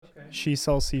She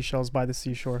sells seashells by the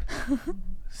seashore.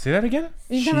 Say that again?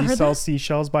 She sells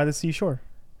seashells by the seashore.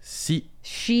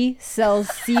 She sells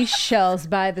seashells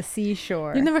by the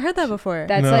seashore. You've never heard that before.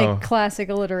 That's No. like classic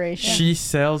alliteration. She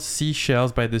sells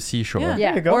seashells by the seashore. Yeah. Yeah.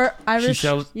 There you go. Or Irish. She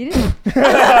sells. You didn't.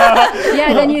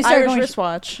 Yeah, then you start Irish going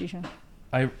wristwatch. seashell.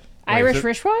 Wait, Irish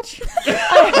wristwatch?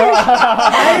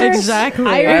 Exactly.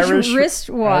 Irish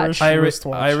wristwatch. Irish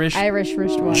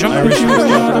wristwatch. Jump into the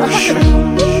mothership.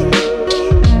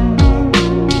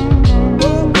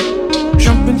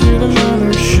 Jump into the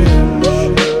mothership.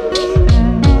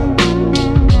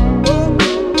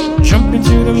 Jump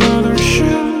into the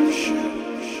mothership.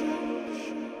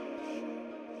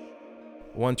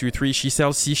 1, 2, 3. She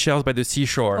sells seashells by the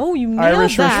seashore. Oh, you nailed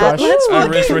Irish that. wristwatch. Let's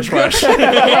Irish wristwatch.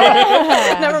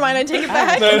 Never mind, I take it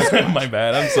back. That's my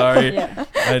bad. I'm sorry. Yeah.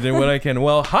 I did what I can.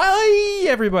 Well, hi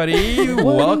everybody.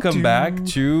 Welcome back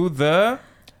to the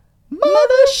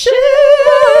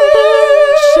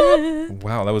Mothership.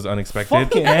 Wow, that was unexpected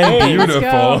Fucking and A.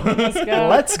 beautiful. Let's go.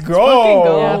 Let's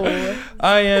go. Yeah.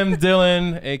 I am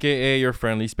Dylan, aka your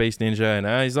friendly space ninja, and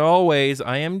as always,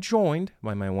 I am joined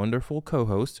by my wonderful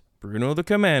co-host Bruno the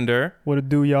Commander What it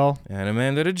do, y'all? and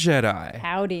Amanda the Jedi.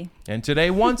 Howdy. And today,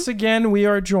 once again, we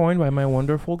are joined by my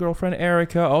wonderful girlfriend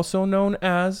Erica, also known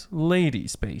as Lady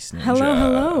Space Ninja.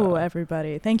 Hello,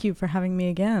 everybody. Thank you for having me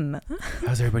again.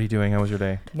 How's everybody doing? How was your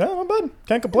day? No, not bad.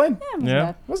 Can't complain. Yeah.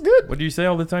 It was good. What do you say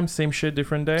all the time? Same shit,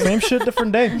 different day? Same shit,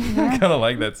 different day. I kind of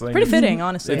like that saying. Pretty fitting,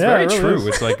 honestly. It's Yeah, very it really true. is.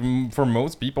 It's like for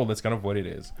most people, that's kind of what it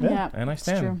is. Yeah. And I it's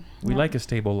stand. true. We Yeah. like a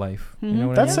stable life. You Mhm. know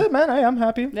what That's I mean? it, man. I'm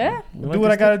happy. Yeah. We Do like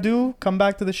what a I gotta do. Come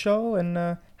back to the show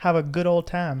and have a good old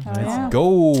time. Oh, Let's yeah.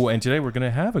 go. And today we're going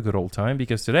to have a good old time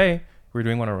because today we're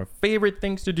doing one of our favorite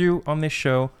things to do on this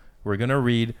show. We're going to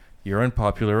read your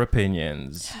unpopular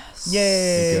opinions.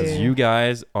 Yay. Because you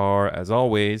guys are, as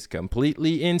always,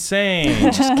 completely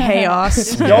insane. Just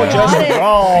chaos. You're Yeah. just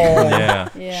wrong. Yeah.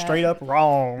 Yeah. Straight up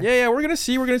wrong. Yeah, we're gonna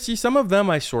see some of them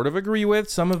I sort of agree with.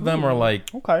 Some of them are like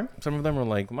Okay.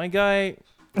 my guy,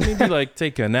 maybe like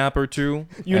take a nap or two.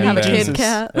 You and Have a need then- kid Jesus.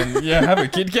 cat. And have a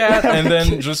Kit Kat and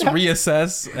then just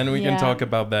reassess and we Yeah. can talk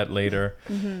about that later.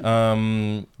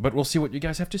 Mhm. But we'll see what you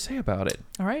guys have to say about it.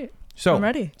 All right. So I'm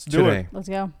ready. Let's do today, it. Let's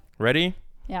go. ready?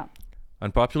 Yeah.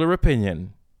 Unpopular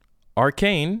opinion.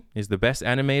 Arcane is the best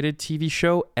animated TV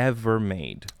show ever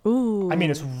made. Ooh. I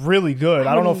mean, it's really good.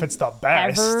 I don't know if it's the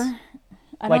best. Ever.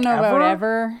 I Like, don't know about ever?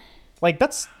 ever. Like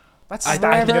that's I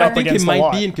stacking it I up think it against a might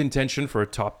lot. be in contention for a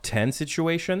top 10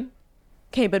 situation.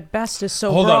 Okay, but best is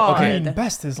so Hold on, broad. okay. I mean,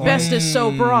 best is like Best is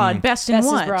so broad. Best in Best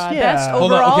is what? broad. Yeah. Best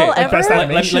Hold on, overall okay. ever? Best Let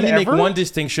animation me make ever? one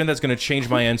distinction that's going to change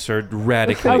my answer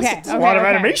radically. Okay. It's a lot of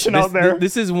animation out there.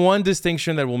 This is one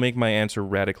distinction that will make my answer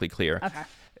radically clear. Okay.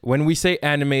 When we say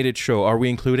animated show, are we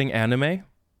including anime?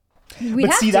 We But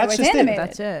have see, to. that's It's just it. animated.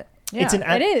 That's it. It's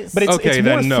Yeah. an It is. but it's Okay, more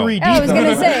then no. 3D. I was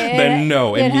gonna say. Then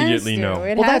no, it has immediately to. no.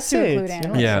 It Well, has that's to it, include you know?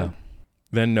 animation. Yeah.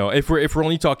 Then no. If we're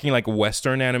only talking like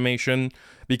Western animation,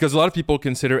 because a lot of people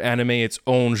consider anime its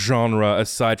own genre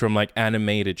aside from like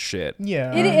animated shit.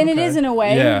 Yeah. It is in a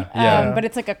way, Yeah. but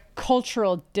it's like a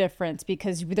cultural difference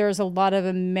because there's a lot of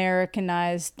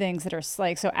Americanized things that are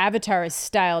like, so Avatar is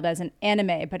styled as an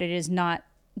anime, but it is not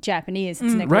Japanese.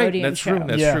 It's a Nickelodeon Right, that's show. true.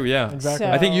 That's true, yeah. Exactly.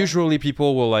 So- I think usually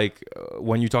people will like,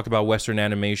 when you talk about Western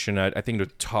animation, I think the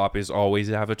top is always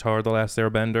Avatar, The Last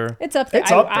Airbender. It's up there.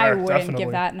 It's up I there, wouldn't definitely.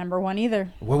 give that number one either.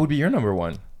 What would be your number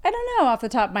one? I don't know off the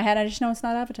top of my head. I just know it's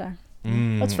not Avatar.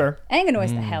 That's fair. Aang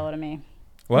annoys the hell out of me.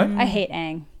 What? I hate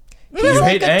Aang. You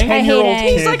hate Aang? I hate 10-year-old Aang.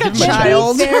 kid. He's like a Give him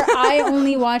child. To be fair, I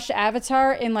only watched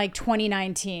Avatar in like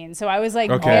 2019, so I was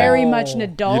like Okay. very much an Oh.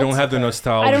 adult. You don't have the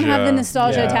nostalgia. I don't have the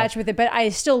nostalgia Yeah. attached with it, but I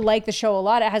still like the show a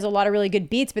lot. It has a lot of really good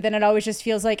beats, but then it always just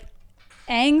feels like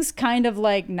Aang's kind of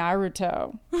like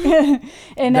Naruto,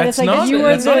 and that That's it's like not, you are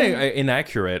that's not the.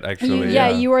 inaccurate, actually. Yeah,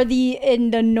 you are the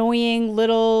annoying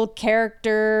little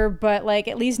character, but like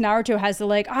at least Naruto has the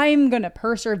like I'm gonna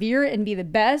persevere and be the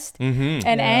best, Mm-hmm.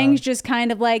 and Aang's just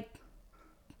kind of like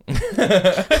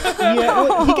Yeah,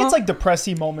 well, he gets like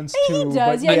depressing moments too.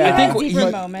 does, but yeah, he I has think deeper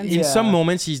he- moments. in Yeah. some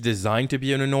moments he's designed to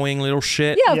be an annoying little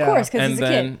shit. yeah, of Yeah. course, because And he's a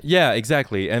then, kid. yeah,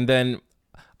 exactly. And then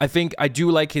I think I do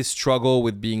like his struggle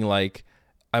with being like,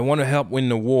 I want to help win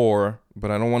the war, but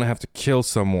I don't want to have to kill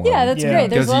someone. Yeah, that's Yeah. great.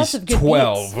 There's Because lots he's of good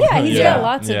 12. beats. Yeah, he's Yeah. got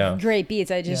lots Yeah. of great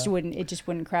beats. I just Yeah. wouldn't. It just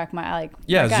wouldn't crack my like.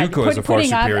 Yeah, my God, Zuko is a far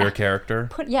putting on- superior character.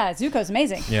 Yeah, Zuko's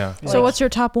amazing. Yeah. So what's your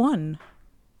top one?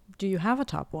 Do you have a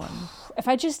top one? If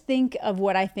I just think of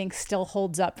what I think still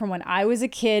holds up from when I was a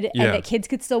kid Yeah. and that kids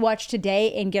could still watch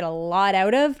today and get a lot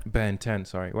out of, Ben 10,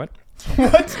 sorry. What?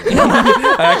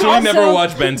 I actually Also, never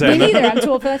watched Ben Me 10. neither. I'm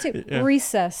too old for that too. Yeah.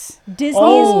 Recess. Disney's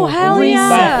Oh, hell Recess. yeah.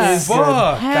 That is good. Fuck.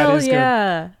 That Hell is good.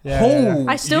 yeah. Yeah.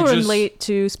 I still You just- relate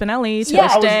to Spinelli to Yeah,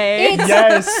 this day. It's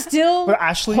Yes. still But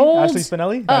Ashley holds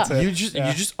Spinelli? That's up. it. You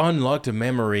just unlocked a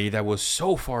memory that was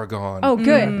so far gone. Oh,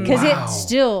 good, because Wow. it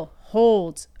still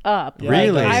holds up. Yeah,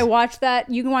 Really? it does. I watched that.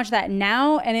 You can watch that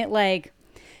now, and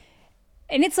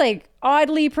it's like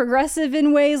oddly progressive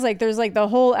in ways. Like there's like the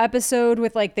whole episode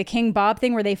with like the King Bob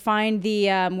thing where they find the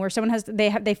where someone has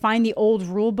they find the old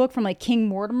rule book from like King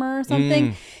Mortimer or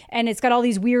something, and it's got all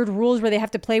these weird rules where they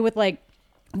have to play with like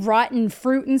rotten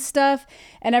fruit and stuff,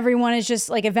 and everyone is just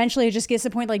like eventually it just gets to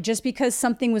the point like just because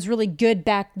something was really good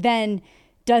back then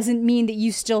doesn't mean that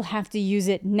you still have to use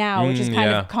it now, which is kind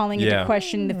yeah. of calling into Yeah.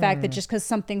 question the fact that just because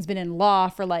something's been in law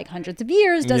for like hundreds of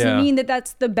years doesn't Yeah. mean that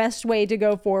that's the best way to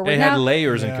go forward. It now, had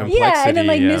layers and Yeah. complexity. yeah, and then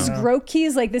like yeah. Miss Grokey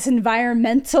is like this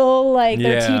environmental, like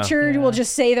their Yeah. teacher will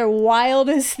just say their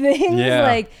wildest things. Yeah.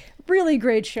 Like really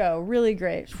great show, really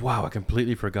great. Wow, I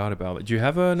completely forgot about it. Do you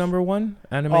have a number one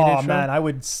animated Oh show? man, I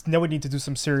would need to do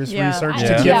some serious Yeah. research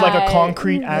Yeah. to give like Yeah. a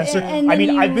concrete answer. And I then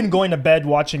mean, I've you- been going to bed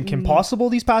watching Kim Possible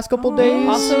these past couple days.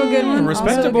 Also a good one.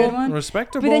 Respectable. Also a good one.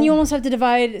 Respectable. But then you almost have to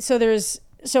divide.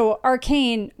 So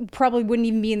Arcane probably wouldn't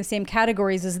even be in the same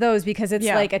categories as those because it's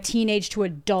Yeah. like a teenage to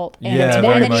adult Yeah, animated.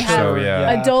 very And then you much have so,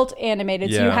 yeah. adult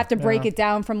animated. So you Yeah. have to break Yeah. it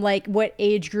down from like what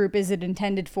age group is it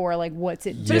intended for? Like what's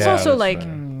it But it's Yeah, also that's like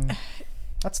fair.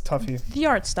 That's toughy. the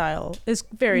art style is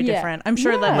very Yeah. different. I'm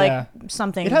sure that Yeah. like Yeah.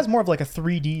 something. It has more of like a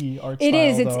 3D art It style.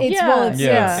 is. It's though. it's Yeah. well. It's, Yeah,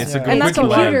 yeah. it's a Yeah. good And that's quick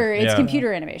blend. computer. It's Yeah.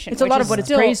 computer animation. It's a which lot is of what it's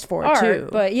still praised for, art, too.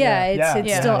 But yeah, Yeah. it's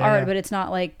Yeah. still Yeah, art, yeah. but it's not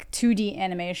like 2D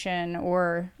animation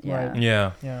or yeah. Right.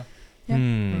 Yeah. Yeah.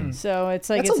 Hmm. So it's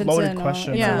like That's it's a loaded insane.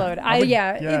 question. It's Yeah. a load. I would-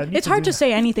 yeah. yeah, it- need it's to hard do- to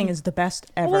say anything is the best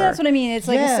ever. well, that's what I mean. It's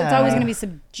like it's always Yeah. going to be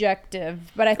subjective.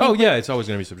 But I think Oh yeah, it's always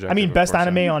gonna be subjective. I mean, of best course,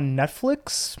 anime yeah. on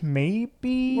Netflix,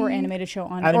 maybe. or animated show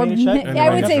on Animated or show? yeah, I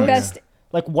would say Netflix. best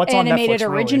Like what's animated on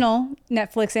Netflix, original.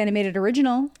 Netflix animated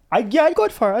original. Really? I'd go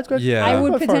far. I'd go. Yeah. I I'd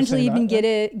would go far as potentially saying even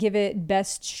that, give it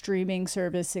best streaming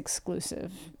service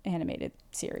exclusive animated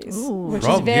series, Ooh. which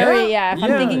Oh, is very yeah. If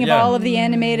I'm thinking Yeah. of all of the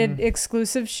animated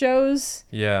exclusive shows,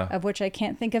 Yeah. of which I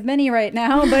can't think of many right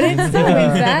now, but it still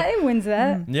wins that. It wins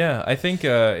that. Yeah, I think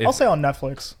I'll say on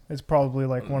Netflix, it's probably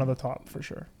like one of the top for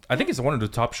sure. I think it's one of the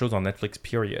top shows on Netflix.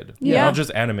 Period. Yeah. Not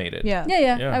just animated. Yeah.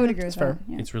 Yeah, Yeah. I would agree with It's fair.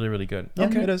 that. Yeah. It's really really good. Yeah,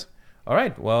 Okay. it is. All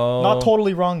right. Well. Not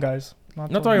totally wrong, guys.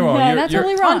 Not totally wrong. No, You're- not you're-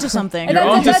 totally wrong. Onto something. And You're that-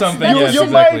 onto that's- something. that's- Yes, you're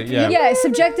exactly. right. Yeah. Yeah,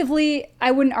 subjectively, I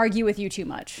wouldn't argue with you too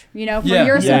much. You know, for Yeah,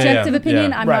 your yeah, subjective yeah,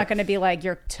 opinion, yeah. I'm Right. not going to be like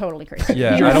you're totally crazy.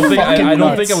 Yeah, You're I don't think fucking I don't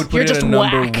nuts. think I would put You're it just at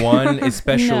number whack. one,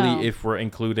 especially No. if we're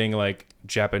including like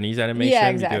Japanese animation.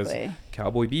 Yeah, Because exactly.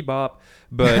 Cowboy Bebop,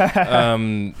 but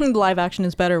Live action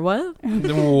is better. What? I'm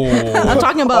whoa.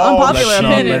 talking about unpopular Let's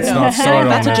not- opinion. let's No. not start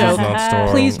That's on a this. joke. Let's not start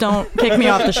Please on- don't kick me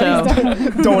off the show.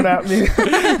 Don't at me.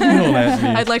 Don't at me.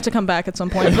 I'd like to come back at some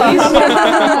point,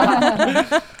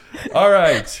 please. All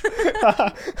right.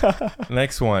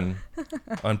 Next one.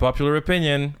 Unpopular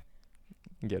opinion.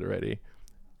 Get ready.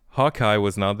 Hawkeye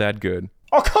was not that good.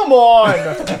 Oh come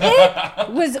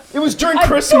on! Was It was during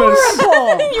Christmas.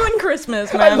 adorable. You and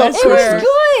Christmas, I man. I, love It swear. was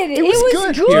good. It was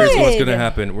good. good. Here's what's gonna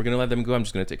happen. We're gonna let them go. I'm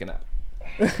just gonna take a nap.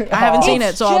 I haven't seen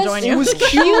It's it, so I'll just- join It you. was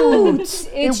cute. cute. It's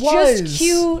It just was.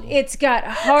 cute. It's got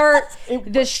heart.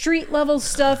 The street level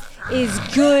stuff is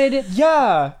good.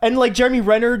 Yeah, and like Jeremy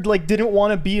Renner like didn't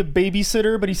want to be a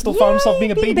babysitter, but he still found himself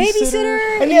being a being a babysitter.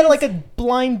 babysitter. And he had like a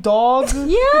blind dog. Yeah,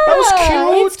 that was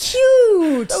cute. It's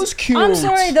cute. That was cute. I'm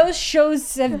sorry, those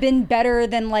shows have been better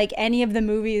than like any of the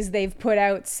movies they've put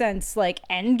out since like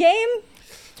Endgame.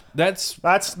 That's.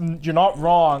 That's you're not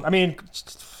wrong. I mean,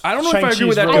 I don't know if I agree Shang-Chi's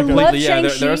with that really good. completely. I love Yeah, there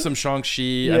Shang-Chi. are some Shang-Chi.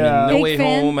 Yeah. I mean, No Big Way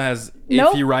fan. Home has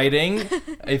Nope. iffy writing.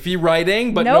 Iffy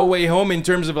writing, but No Nope. Way Home in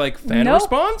terms of like fan Nope.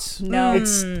 response. No,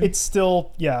 it's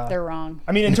still they're wrong.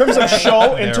 I mean, in terms of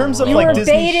show, in They're terms of wrong. You like were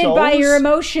Disney baited shows, by your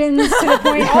emotions to the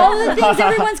point. All the things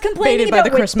everyone's complaining Baited by about the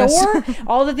with Christmas. Thor,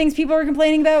 all the things people are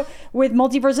complaining about with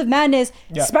Multiverse of Madness.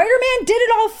 Yeah. Spider-Man did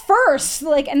it all first,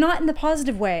 like, and not in the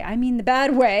positive way. I mean the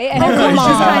bad way. And Oh, everyone's come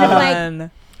just kind of like,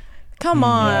 on. Come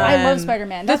on. I love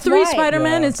Spider-Man. The That's three why.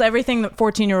 Spider-Man, Yeah. it's everything that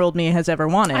 14-year-old me has ever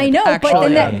wanted. I know, but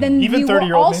actually. then, then Even you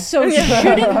 30-year-old me. also should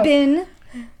have been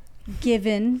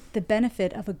given the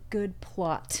benefit of a good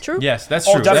plot. True. Yes, that's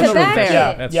Oh, true. That's definitely. true. fair.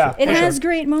 Yeah, That's yeah. true. It For has sure.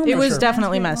 great moments. It was It has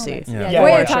definitely great messy. moments. Yeah. Yeah. Yeah, The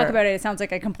way I for talk sure. about it sounds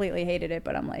like I completely hated it,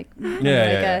 but I'm like, Yeah, like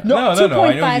yeah. a No, I know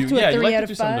 2.5 you, to a yeah, you 3 like out it of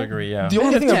to some 5. degree, yeah. The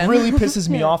only thing that 10. really pisses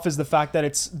me Yeah. off is the fact that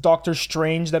it's Doctor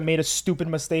Strange that made a stupid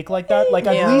mistake like that. Like,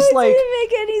 Yeah. at least, It like... didn't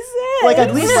make any sense. Like,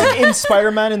 at least, like, in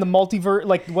Spider-Man, in the multiverse,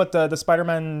 like, what, the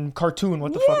Spider-Man cartoon,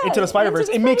 what the fuck? Yeah, Into the Spider-Verse.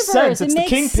 Into the It makes Spider-Verse. sense. It's It the makes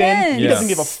Kingpin. sense. He Yeah. doesn't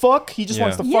give a fuck. He just Yeah.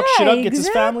 wants to fuck shit up, gets his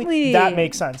family. exactly. That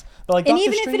makes sense. But, like, And Doctor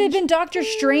even if it had Strange- been Doctor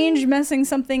Strange messing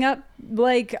something up,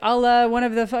 like a la one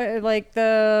of the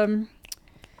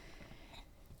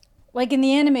like in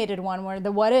the animated one where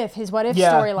his what if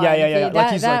Yeah, storyline. yeah. That,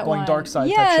 Like he's, like, that going one. dark side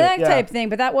Yeah, type shit, that yeah. type thing.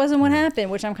 But that wasn't what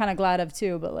happened, which I'm kind of glad of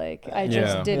too. But like, I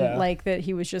just Yeah. didn't Yeah. like that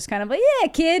he was just kind of like, yeah,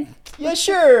 kid, Yeah,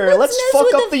 sure. Let's mess fuck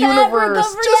with up the fabric universe.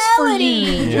 of Just for reality.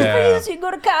 you. Just for Yeah. you, so you can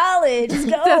go to college. Just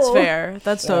go. That's fair.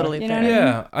 That's totally You know fair. what I mean?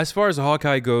 Yeah, as far as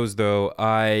Hawkeye goes, though,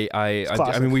 I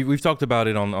classic. mean, we've talked about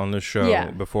it on the show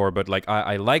Yeah. before, but like,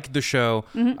 I liked the show.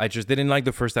 I just didn't like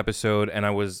the first episode, and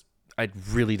I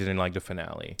really didn't like the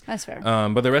finale. That's fair.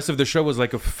 But the rest of the show was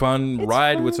like a fun It's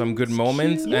ride with fun, some good it's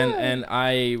moments, cute. and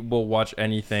I will watch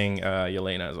anything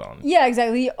Yelena is on. Yeah,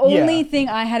 exactly. The only Yeah. thing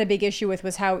I had a big issue with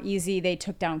was how easy they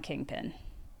took down Kingpin.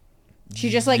 She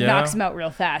just like Yeah. knocks him out real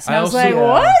fast. And I I was also- like, Yeah.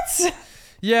 what?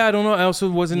 Yeah, I don't know. I also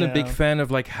wasn't a big Yeah. fan of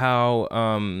like how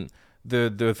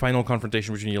the final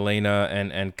confrontation between Yelena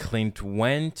and Clint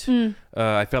went.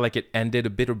 I felt like it ended a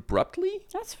bit abruptly.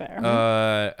 That's fair.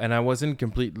 And I wasn't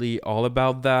completely all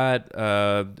about that.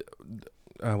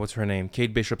 What's her name?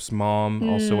 Kate Bishop's mom.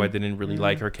 Also, I didn't really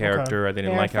like her character. I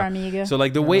didn't Vera like how. Farmiga. So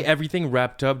like the way everything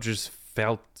wrapped up just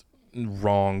felt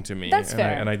wrong to me. That's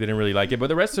fair. And I didn't really like it. But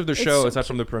the rest of the It's show, so aside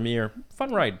from the premiere,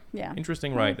 fun ride. Yeah.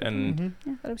 Interesting ride. And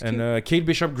Yeah, that was cute. and Kate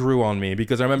Bishop grew on me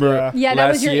because I remember Yeah. Yeah, that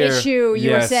was last your year- issue. You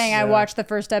were Yes. saying I Yeah. watched the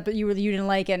first episode, you didn't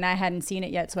like it, and I hadn't seen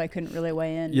it yet, so I couldn't really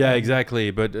weigh in. Yeah, exactly.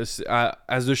 But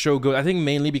as the show goes, I think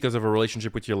mainly because of her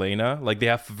relationship with Yelena, like they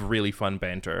have really fun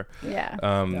banter. Yeah.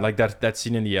 Like that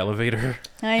scene in the elevator,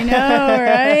 I know,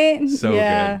 right? So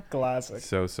yeah. good. Classic.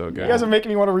 so good. You guys are making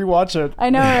me want to rewatch it. I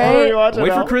know, I want to right? rewatch it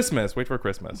Wait for now. Christmas. Wait for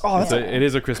Christmas. Oh, that's it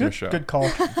is a Christmas show. Good call.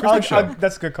 show.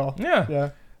 That's a good call. Yeah. Yeah.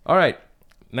 All right.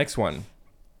 Next one.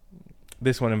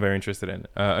 This one I'm very interested in.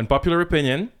 Unpopular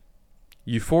opinion: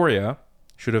 Euphoria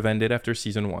should have ended after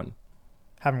season 1.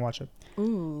 Haven't watched it.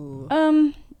 Ooh.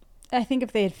 I think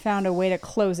if they had found a way to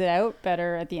close it out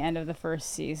better at the end of the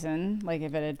first season, like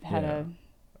if it had Yeah.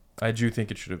 I do think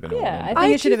it should have been. a Yeah, one-ended. I think I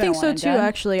it should do have been think a so one too. and done.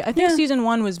 Actually, I think Yeah. season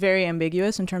 1 was very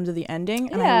ambiguous in terms of the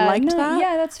ending, and Yeah, I liked no, that.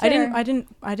 yeah, that's fair. I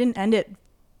didn't end it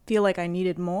feel like I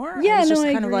needed more. Yeah, I was just no,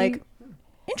 I kind of agree. like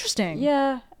interesting.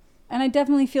 Yeah. And I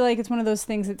definitely feel like it's one of those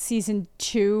things that season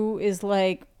 2 is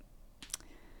like,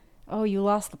 oh, you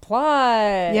lost the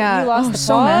plot. Yeah. You lost Oh, the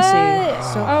so plot.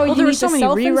 messy. So- oh, Well, you there were need so to many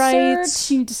self-insert?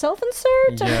 rewrites. You need to self-insert?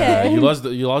 Yeah, Okay.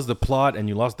 you lost the plot and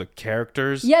you lost the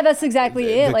characters. Yeah, that's exactly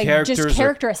The it. Like characters just are-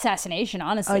 character assassination,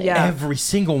 honestly. Oh, yeah. Every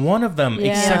single one of them,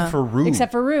 Yeah. except for Rue.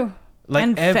 Except for Rue. like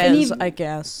and every Fez, even- I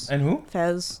guess. and who?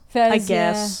 Fez. Fez, I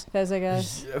guess. Yeah. Fez, I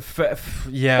guess.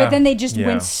 Yeah. But then they just yeah.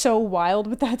 went so wild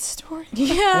with that story.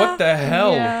 Yeah. What the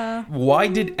hell? Yeah. Why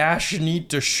did Ash need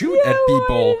to shoot at why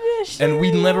people? did Ash And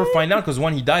we do never that? find out because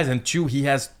one, he dies, and two, he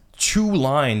has 2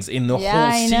 lines in the Yeah,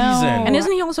 whole I season. know. And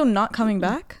isn't he also not coming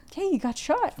back? Hey, he got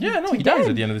shot. Yeah, no, He's he dies dead.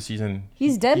 at the end of the season.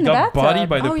 He's dead He in the got bathtub. bodied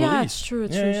by the Oh police. yeah, it's true.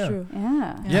 It's Yeah, true. yeah. It's true.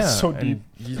 Yeah. Yeah, So and deep.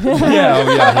 yeah, oh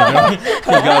yeah. He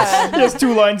got, He has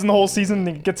 2 lines in the whole season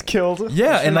and he gets killed.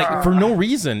 yeah, and like for no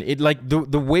reason, it like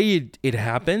the way it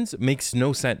happens makes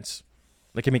no sense.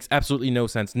 Like it makes absolutely no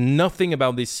sense. Nothing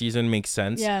about this season makes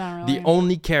sense. Yeah, not really. The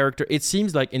only character, it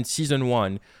seems like in season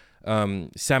 1,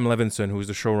 Sam Levinson, who's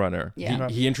the showrunner, Yeah.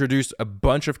 he introduced a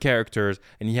bunch of characters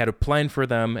and he had a plan for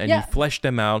them and Yeah. he fleshed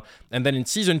them out. And then in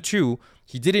season 2,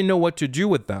 he didn't know what to do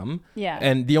with them. Yeah.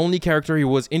 And the only character he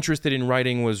was interested in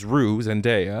writing was Rue,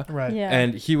 Zendaya. Right. Yeah.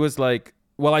 And he was like,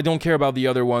 well, I don't care about the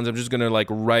other ones. I'm just going to like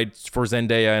write for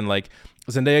Zendaya. And like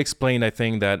Zendaya explained, I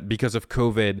think, that because of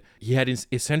COVID, he had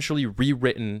essentially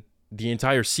rewritten the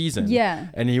entire season. Yeah.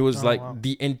 And he was like, wow.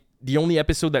 the only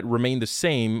episode that remained the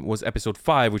same was episode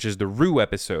 5, which is the Rue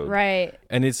episode. Right.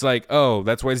 And it's like, oh,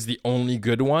 that's why it's the only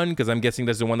good one, because I'm guessing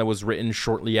that's the one that was written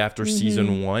shortly after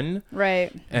season 1.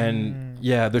 Right. And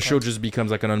Yeah, the show just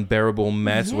becomes like an unbearable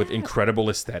mess with incredible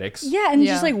aesthetics. Yeah, and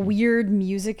just Yeah. like weird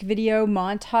music video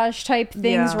montage type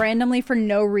things Yeah. randomly for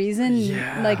no reason.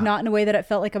 Yeah. Like not in a way that it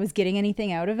felt like I was getting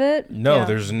anything out of it. No, Yeah.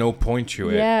 there's no point to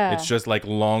it. Yeah. It's just like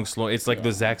long, slow. It's like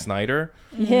the Zack Snyder.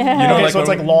 Yeah. You know, Okay, like so it's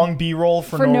when- like long B-roll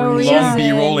for, For no reason. long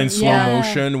reason. B-roll in slow Yeah.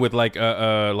 motion with like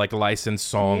a like licensed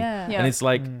song, Yeah. and it's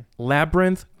like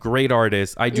Labyrinth, great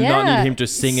artist. I do not Yeah. need him to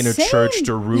sing in a Same. church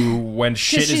to rue when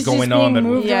shit She's is just going on. being That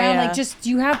moved Yeah, around. yeah. Like, just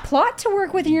you have plot to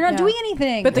work with, and you're not Yeah. doing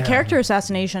anything. But the character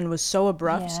assassination was so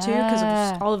abrupt too, because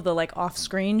Yeah. of all of the like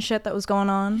off-screen shit that was going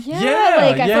on. yeah, Yeah,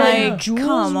 like I feel yeah. like Jules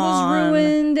Come was on.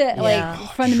 ruined, Yeah. like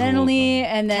fundamentally,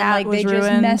 and then Kat like they was just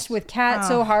ruined. messed with Kat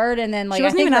so hard, and then like She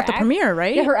wasn't I think even her at the premiere,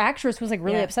 right? Yeah, her actress was like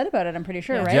really Yeah. upset about it. I'm pretty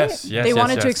sure, Yeah. right? Yes, yes. They yes,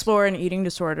 wanted to yes. explore an eating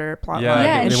disorder plotline. Yeah,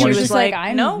 Yeah, and they she wanted was to- just like,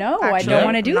 I no, I actually, don't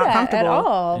want to do not that at comfortable.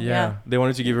 all. Yeah. Yeah. They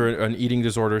wanted to give her an eating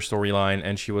disorder storyline,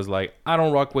 and she was like, I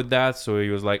don't rock with that. So he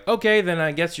was like, okay, then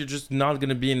I guess you're just not going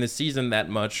to be in the season that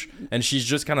much. And she's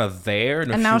just kind of there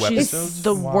in a And now few she's episodes.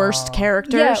 the worst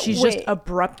character. Yeah, she's just wait.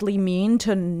 abruptly mean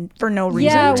for no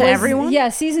reason to everyone. Yeah,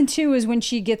 season 2 is when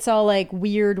she gets all like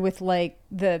weird with like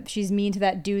she's mean to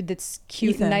that dude that's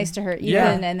cute Ethan. and nice to her, Ethan,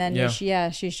 Yeah. and then Yeah.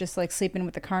 she's just like sleeping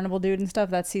with the carnival dude and stuff.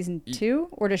 That's season 2,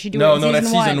 or does she do No, it in no, that's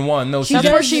season season 1. No, She That's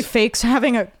season where does- she fakes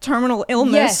having a terminal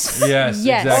illness. Yes. Yes,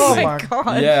 Yes. exactly. Oh Oh my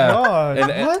my god. Yeah. God,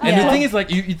 And what? the Yeah. thing is, like,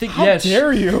 you think, How yeah,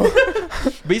 dare you?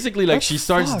 basically, like, she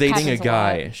starts fucked. dating a Happens a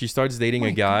guy. lot. She starts dating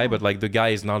a guy, but, like, the guy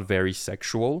is not very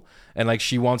sexual. And, like,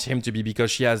 she wants him to be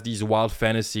because she has these wild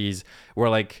fantasies where,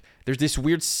 like, there's this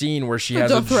weird scene where she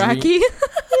has a dream. Dothraki.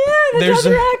 There's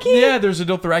Dothraki. there's a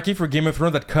Dothraki for Game of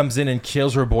Thrones that comes in and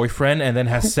kills her boyfriend and then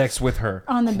has sex with her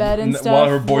on the bed and stuff while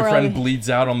her boyfriend Really- bleeds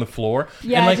out on the floor.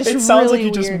 Yeah, and like just It sounds like really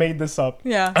you just weird. made this up.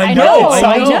 Yeah. I I know, know, I It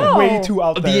sounds know. way too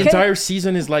out the there. entire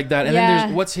season is like that. And then Yeah.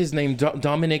 there's what's his name,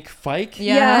 Dominic Fike.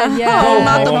 Yeah, yeah. Oh,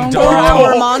 Not the home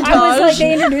 4-hour dog. montage. I was like,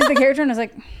 they introduced the character, and I was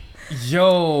like,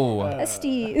 Yo.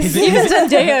 besties. Even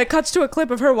Zendaya cuts to a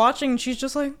clip of her watching, and she's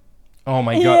just like, Oh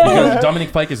my god! Because Dominic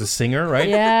Fike is a singer, right?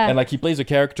 Yeah. And like he plays a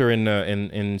character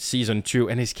in season 2,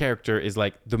 and his character is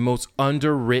like the most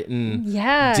underwritten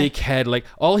Yeah. dickhead. Like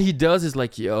all he does is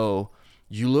like, "Yo,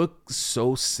 you look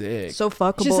so sick." so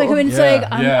fuckable. Just like when it's Yeah,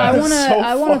 like yeah. I wanna, So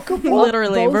I wanna fuckable. fuck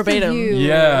Literally, both verbatim. Of you.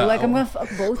 Yeah. like I'm gonna fuck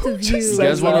both of you. You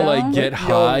guys want to like know? get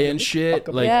high and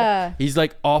shit? Like Yeah. he's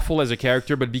like awful as a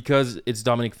character, but because it's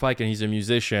Dominic Fike and he's a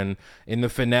musician, in the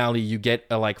finale you get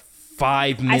a like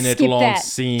 5-minute skipped long that.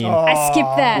 scene. I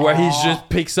skipped that. Where he just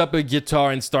picks up a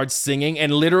guitar and starts singing,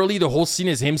 and literally the whole scene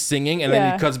is him singing, and then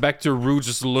Yeah. it cuts back to Rue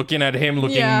just looking at him,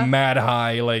 looking Yeah. mad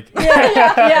high, like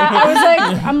Yeah, I was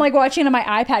like, I'm like watching it on my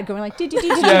iPad, going like, he's just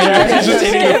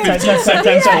hitting it 15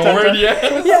 seconds forward,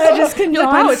 yeah. yeah, just you're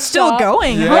like, wow, it's still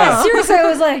going, Yeah. huh? Seriously, I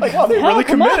was like, Wow, they hell, really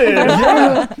come on.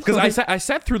 committed. Because I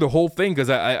sat through the whole thing because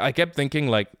I kept thinking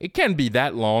like it can't be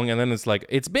that long, and then it's like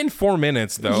it's been 4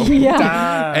 minutes though,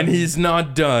 Yeah, and he's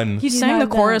not done. He He's sang the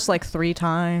not chorus like 3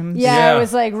 times. yeah, Yeah. it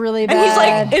was like really bad.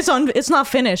 And he's like, it's not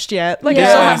finished yet. Like, Yeah. I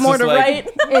still Yeah, have it's more just to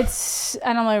like- write. it's,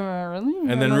 and I'm like,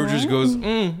 really? And then Rue just goes,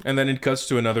 and then it cuts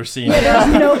to another scene. There's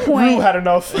no Who point. had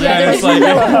enough? Yeah, There's it's like,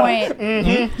 no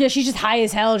point. Yeah, she's just high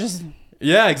as hell. Just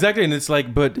yeah, exactly, and it's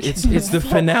like, but it's the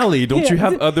finale. Don't you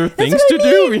have other That's things what to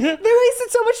I do? mean. They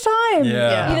wasted so much time.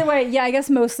 Yeah. Either way, yeah, I guess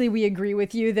mostly we agree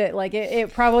with you that like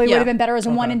it probably would Yeah. have been better as a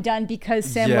one and done because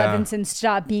Sam Yeah. Levinson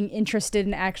stopped being interested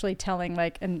in actually telling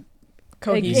like an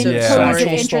Cohesive Yeah. cohesive, Actual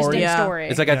interesting story. Yeah. story.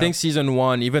 It's like I think season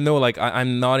 1, even though like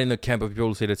I'm not in the camp of people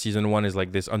who say that season 1 is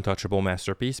like this untouchable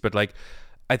masterpiece, but like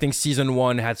I think season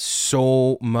 1 had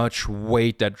so much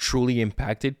weight that truly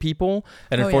impacted people,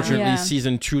 and Oh, yeah. unfortunately Yeah.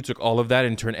 season 2 took all of that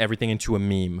and turned everything into a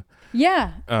meme. yeah.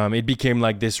 It became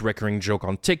like this recurring joke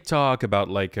on TikTok about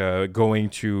like going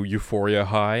to Euphoria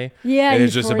High. Yeah, and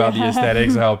it's just about the Euphoria High.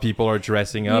 aesthetics, how people are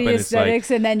dressing up, The and it's like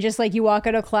aesthetics, and then just like you walk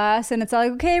out of class and it's all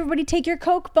like, okay, everybody take your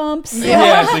Coke bumps.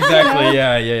 yes, exactly,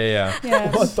 yeah.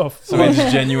 Yeah. What the fuck? So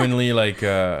it's genuinely like.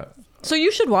 So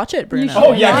you should watch it, You Bruno. should,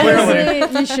 Oh, yeah,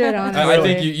 honestly, you should honestly. I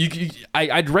think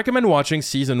I'd recommend watching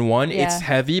season 1. Yeah. It's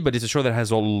heavy, but it's a show that has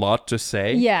a lot to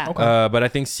say. Yeah. Okay. But I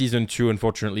think season 2,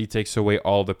 unfortunately, takes away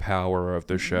all the power of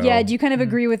the show. Yeah, do you kind of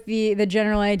agree with the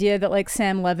general idea that like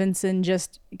Sam Levinson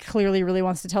just clearly really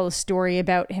wants to tell a story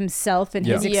about himself and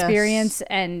his Yeah. Yes. experience,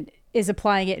 and is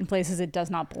applying it in places it does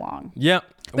not belong. Yeah.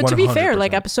 But to be fair, 100%.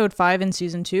 like episode 5 in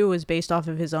season 2 was based off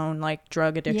of his own like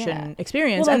drug addiction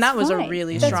experience, Well, and that that's was a fine.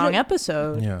 really That's strong what-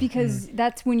 episode. Yeah. Because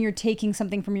that's when you're taking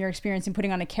something from your experience and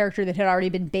putting on a character that had already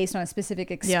been based on a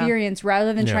specific experience,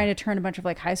 rather than Yeah. trying to turn a bunch of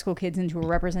like high school kids into a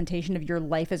representation of your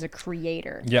life as a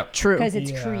creator. Yeah. True. Because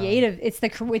it's Yeah. creative. It's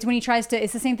when he tries to.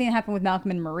 It's the same thing that happened with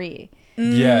Malcolm and Marie,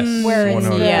 Yes. where it's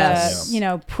 100%. Yes. you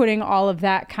know, putting all of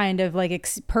that kind of like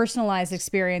personalized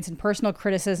experience and personal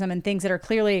criticism and things that are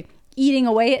clearly eating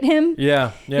away at him.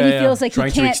 Yeah. Yeah. And he yeah. feels like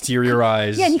trying he can't to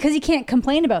exteriorize. Yeah, because he can't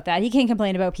complain about that. He can't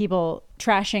complain about people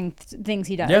trashing things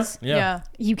he does. Yeah. Yeah.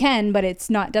 You can, but it's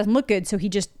not doesn't look good. So he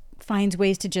just finds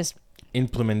ways to just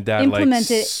Implement that Implement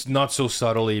like it not so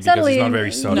subtly because subtly it's not and-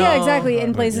 very subtle. Yeah, No. exactly.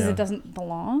 In places yeah. it doesn't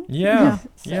belong. Yeah.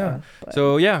 So, Yeah. but-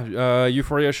 So yeah,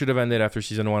 Euphoria should have ended after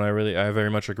season 1. I very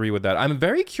much agree with that. I'm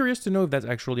very curious to know if that's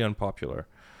actually unpopular.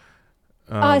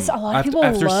 So a lot of people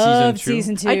love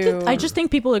season 2. I just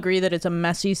think people agree that it's a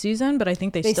messy season, but I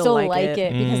think they, they still like like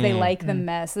it because they like the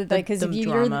mess. Like because the if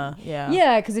you're drama.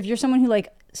 because if you're someone who like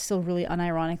still really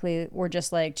unironically or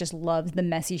just loves the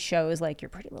messy shows like your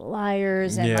Pretty Little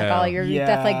Liars and like Yeah. all your Yeah,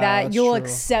 stuff like that, that's you'll true.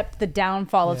 accept the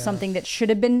downfall of Yeah. something that should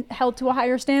have been held to a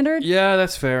higher standard. Yeah,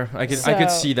 that's fair. I could So,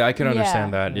 see that. I can yeah.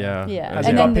 understand that. Yeah. Yeah. Has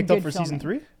And it then got the picked up good for season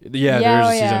filming. 3? Yeah, Yeah, there's oh,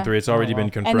 a season yeah. 3. It's already Oh, wow. been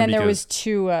confirmed And then there because was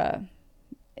 2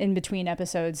 in between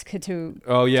episodes to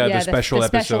oh yeah, yeah, the special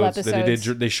special episodes that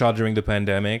episodes. they shot during the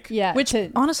pandemic. yeah, Which to,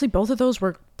 honestly, both of those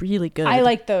were really good. I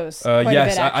like those. Quite a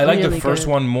Yes, bit, I like the Really first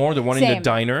good. one more. The one in the Same.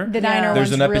 diner. The diner There's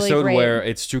one's an really episode great. where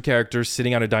it's 2 characters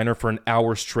sitting at a diner for an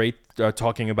hour straight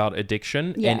talking about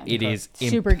addiction, Yeah. and it is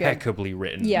Super good. impeccably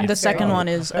written. Yeah. The It's- second Oh, one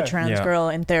is a okay. trans Yeah. girl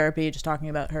in therapy, just talking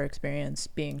about her experience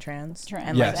being trans,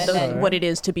 and Yes. like And then- what it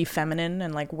is to be feminine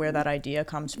and like where that idea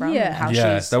comes from Yeah. and how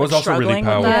Yes, she's that was like, also really struggling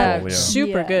with powerful. that. Yeah.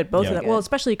 Super Yeah. good, both Yeah. of them. Well,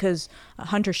 especially because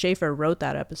Hunter Schafer wrote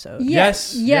that episode.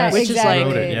 Yes, yeah, yes. Which is like- exactly.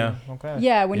 Wrote it, yeah. Okay.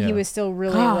 Yeah, when he Yeah. was still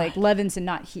really God. like Levinson,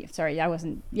 not he. Sorry, I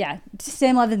wasn't. Yeah,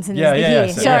 Sam Levinson Yeah, is the yeah, he. yeah,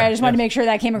 Sorry, yeah, I just wanted yeah. to make sure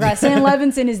that came across. Sam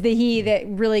Levinson is the he that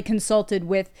really consulted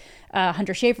with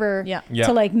Hunter Schafer Yeah. Yeah.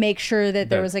 to like make sure that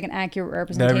there That- was like an accurate That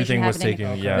representation everything was happening.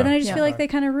 taken. Okay. Yeah. But then I just Yeah. feel like they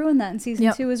kind of ruined that in season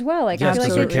Yep. 2 as well. Like I Yes, feel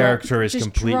because like her they character is just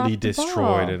completely dropped the destroyed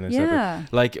ball. in this Yeah.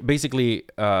 episode. Like basically,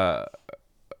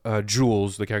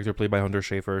 Jules, the character played by Hunter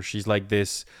Schafer, she's like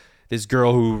this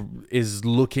girl who is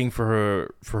looking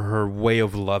for her way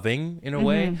of loving in a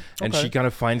way, and Okay. she kind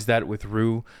of finds that with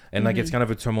Rue, and like it's kind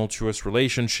of a tumultuous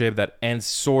relationship that ends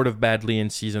sort of badly in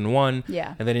season 1.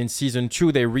 Yeah. And then in season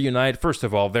 2 they reunite. First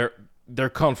of all, their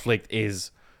conflict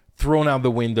is thrown out the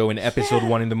window in episode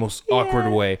 1 in the most awkward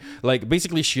way. Like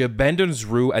basically she abandons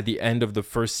Rue at the end of the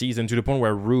first season to the point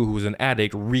where Rue, who's an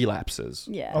addict, relapses.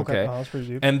 Yeah. Okay. Okay. Oh, that's pretty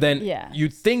deep. And then Yeah.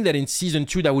 you'd think that in season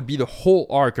 2 that would be the whole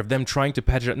arc of them trying to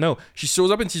patch it up. No, she shows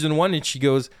up in season 1 and she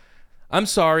goes, "I'm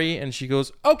sorry," and she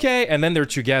goes, "Okay," and then they're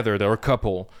together. They're a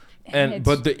couple. And it's-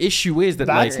 but the issue is that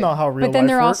That's like not how real But then life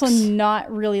they're works. also not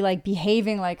really like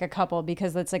behaving like a couple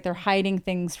because it's like they're hiding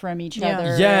things from each Yeah.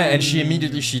 other. yeah, and she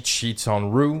immediately she cheats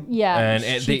on Rue. Yeah, and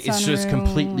she cheats it's on just Rue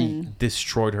completely and-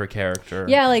 destroyed her character.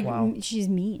 Yeah, like Wow. she's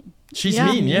mean. she's Yeah.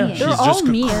 mean. Yeah, They're she's all just a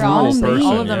mean. cruel They're all person. mean.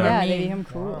 All of them yeah. are Yeah, they mean. become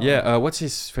cruel. Yeah, what's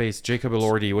his face? Jacob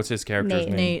Elordi. What's his character's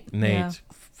Nate. name? Nate, yeah.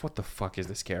 What the fuck is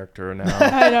this character now?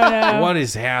 I don't know. What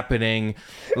is happening?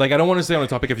 Like, I don't want to stay on the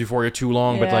topic of Euphoria too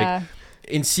long, but like Yeah.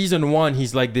 in season 1,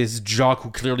 he's like this jock who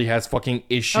clearly has fucking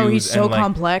issues. Oh, he's so and like,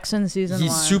 complex in season 1.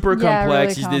 he's super Yeah,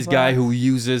 complex. really He's this guy complex. who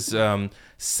uses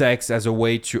sex as a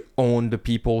way to own the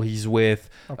people he's with.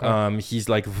 Okay. He's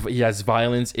like he has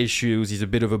violence issues. He's a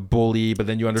bit of a bully, but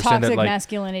then you understand Toxic that like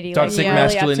masculinity. toxic like, really up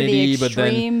to the masculinity, but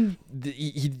then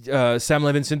extreme. Sam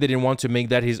Levinson didn't want to make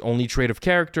that his only trait of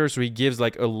character, so he gives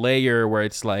like a layer where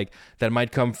it's like that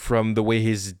might come from the way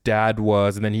his dad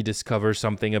was, and then he discovers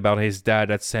something about his dad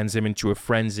that sends him into a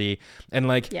frenzy, and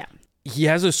like Yeah. he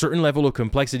has a certain level of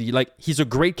complexity. Like he's a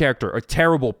great character, a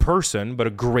terrible person, but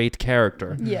a great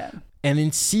character. Yeah. And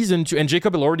in season 2, and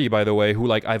Jacob Elordi, by the way, who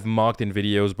like I've mocked in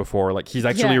videos before, like he's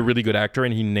actually Yeah. a really good actor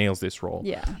and he nails this role.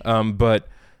 Yeah. But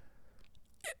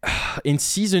in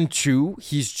season 2,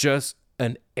 he's just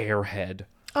an airhead.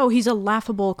 Oh, he's a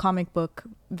laughable comic book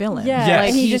villain. Yeah. Yes.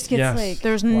 And he He's- just gets yes. like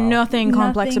There's Wow. nothing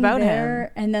complex nothing about there, him.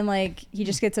 and then like he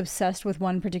just gets obsessed with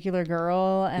one particular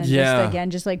girl and Yeah. just again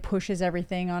just like pushes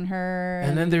everything on her.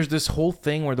 And then there's this whole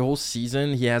thing where the whole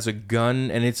season he has a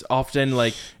gun, and it's often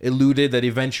like alluded that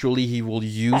eventually he will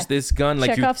use this gun.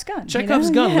 Like Chekhov's gun. Chekhov's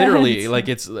you know? gun, Yeah, literally. it's- Like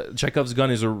it's Chekhov's gun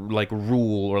is a like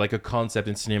rule or like a concept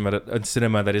in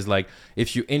cinema that is like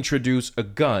if you introduce a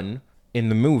gun in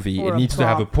the movie. Or It a needs to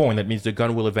have a prop. point. That means the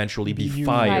gun will eventually be Used.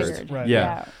 fired. Right.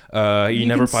 Yeah. He You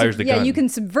never can fires the gun. Yeah, you can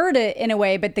subvert it in a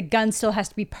way, but the gun still has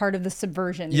to be part of the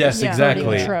subversion. Yes, It's exactly.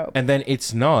 subverting the trope. And then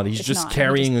it's not. He's It's just not.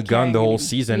 carrying He's a just gun the carrying whole it.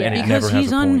 season, and Yeah. it Because never has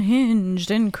he's a point.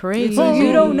 unhinged and crazy. like,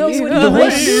 you don't know what The whole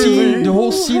he's scene, the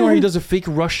whole scene where he does a fake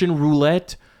Russian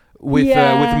roulette with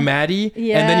Maddie,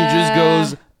 and then he just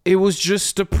goes, "It was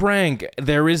just a prank.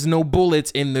 There is no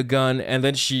bullets in the gun." And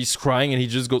then she's crying, and he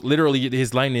just goes. Literally,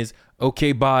 his line is,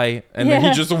 "Okay, bye," and then he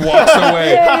Yeah. just walks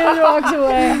away. Yeah, he just walks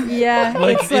away. Yeah,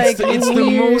 Like it's the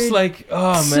weird. most like,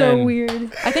 oh man, So weird.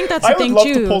 I think that's I the would thing love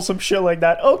too. to pull some shit like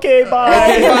that. Okay,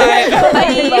 bye. Okay, bye.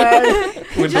 Okay,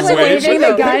 bye. With Just the like wave. waving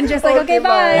the gun, just like, okay,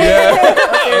 bye.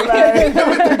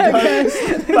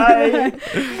 Bye.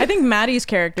 I think Maddie's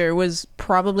character was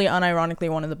probably unironically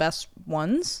one of the best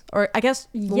ones, or I guess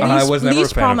Yeah. I was never a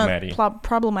least fan of Maddie.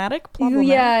 problematic.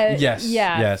 Yeah. Yes,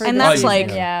 Yeah. yes. for And the that's season, like-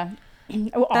 yeah.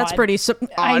 Oh, That's odd. pretty odd.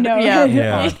 I know. Yeah.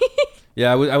 Yeah.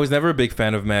 Yeah, I was never a big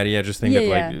fan of Maddie. I just think that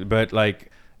Yeah, like, but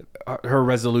like her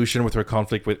resolution with her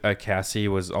conflict with Cassie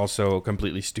was also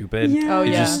completely stupid. Yeah. Oh,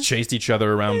 They yeah. just chased each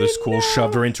other around the school,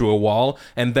 shoved her into a wall,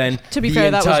 and then To be the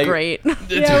fair, that was entire- great. Yeah,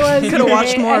 it was Could have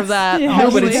watched great. more of that. Yeah.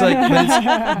 No, but it's honestly.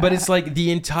 like, but it's like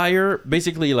the entire,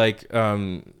 basically like,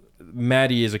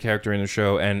 Maddie is a character in the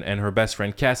show, and her best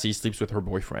friend Cassie sleeps with her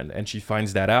boyfriend, and she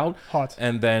finds that out, Hot.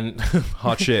 and then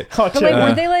hot shit. Hot But shit. like,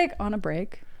 weren't they like on a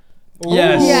break?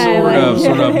 Yeah, Yeah, sort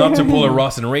like- of. Not to pull a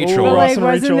Ross and Rachel. Ross Like, and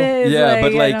wasn't Rachel. it? It's Yeah,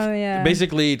 but I like don't know, yeah.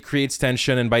 basically it creates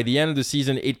tension, and by the end of the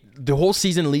season, the whole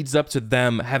season leads up to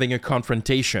them having a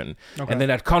confrontation, Okay. and then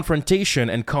that confrontation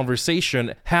and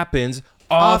conversation happens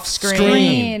off Off-screen.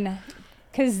 screen.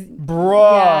 Because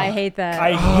Bruh. yeah, I hate that. I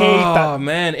hate Oh that.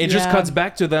 man, it just Yeah. cuts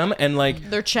back to them, and like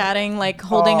They're chatting, like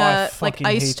holding I a like fucking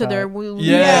ice hate to their that. wound.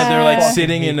 yeah, they're like Fucking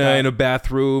sitting hate in that. a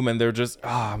bathroom, and they're just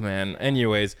man.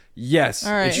 Anyways, yes,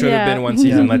 All right. it should have Yeah. been one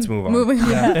season. Let's move on. Moving on.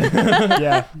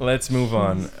 Yeah. Let's move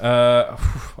on.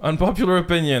 Unpopular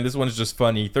opinion. This one's just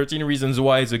funny. 13 Reasons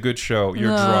Why is a good show. You're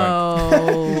drunk.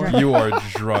 No. You are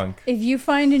drunk. If you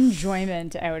find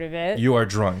enjoyment out of it, You are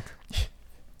drunk.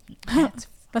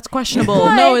 That's questionable.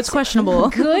 What? No, it's questionable.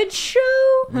 good show.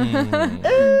 Mm.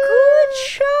 Good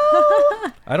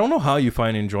show. I don't know how you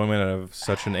find enjoyment out of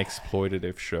such an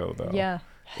exploitative show, though. Yeah.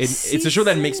 It's a show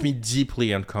that makes me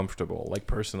deeply uncomfortable, like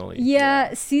personally.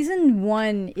 Yeah, season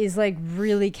 1 is like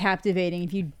really captivating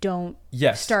if you don't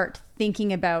Yes. start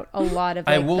thinking about a lot of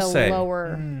I like will the say-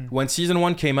 lower. When season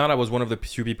 1 came out, I was one of the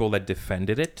few people that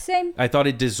defended it. Same. I thought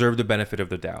it deserved the benefit of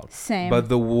the doubt. Same. But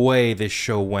the way this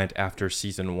show went after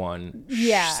season 1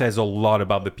 Yeah. says a lot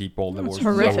about the people that were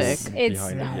horrific. that were It's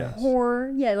behind it. Yes.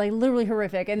 horror. Yeah, like literally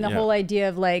horrific. And the Yeah. whole idea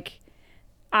of like,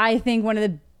 I think one of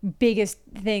the biggest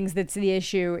things that's the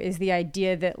issue is the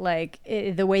idea that like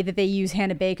the way that they use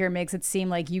Hannah Baker makes it seem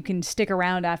like you can stick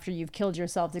around after you've killed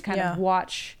yourself to kind Yeah. of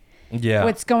watch Yeah.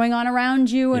 what's going on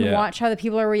around you and Yeah. watch how the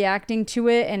people are reacting to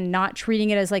it and not treating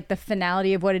it as like the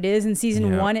finality of what it is. In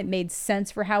season Yeah. 1, it made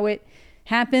sense for how it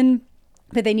happened,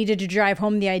 but they needed to drive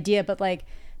home the idea.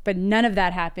 But none of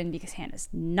that happened because Hannah's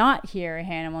not here.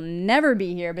 Hannah will never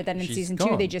be here. But then in She's season 2,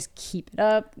 gone. they just keep it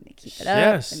up. And they keep it up.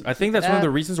 Yes, and I think keep that's it one of up. the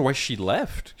reasons why she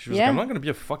left. She was Yeah. like, I'm not going to be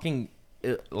a fucking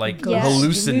like Yeah.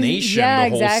 hallucination Yeah, the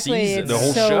whole exactly. season, the It's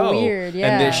whole so show. weird, And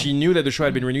yeah. then she knew that the show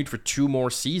had been renewed for 2 more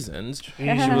seasons. She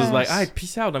was like, "All right,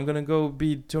 peace out. I'm gonna go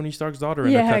be Tony Stark's daughter in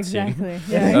a Yeah, cutscene." exactly. Uh,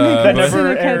 Yeah. That but-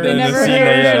 never aired. They never the scene,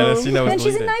 aired. yeah, the scene that was And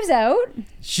she's in deleted. Knives Out.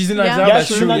 She's in Knives Yeah. Out. Yeah, That's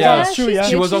she's true. in Knives Yeah. Out. That's true, yeah.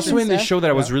 She was she's also in this stuff. show that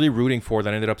I was really rooting for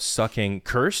that ended up sucking.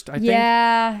 Cursed, I think.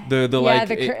 Yeah. The yeah, like.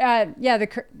 the was it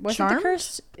the Charmed?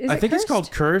 Cursed? Is I it think it's Cursed?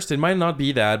 called Cursed. It might not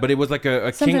be that, but it was like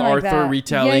a Something King like Arthur that.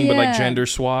 retelling, Yeah, but like yeah. gender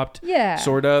swapped, Yeah.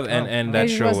 sort of. And that It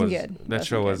show wasn't was good. that Wasn't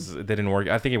show good. was it didn't work.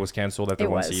 I think it was canceled after It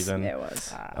one was. season. It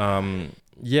was.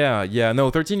 Yeah. No,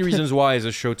 13 Reasons Why is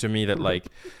a show to me that like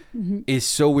is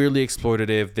so weirdly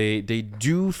exploitative. They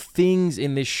do things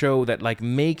in this show that like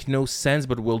make no sense,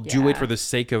 but will do it Yeah. for the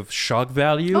sake of shock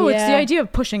value. Oh, it's the Yeah. idea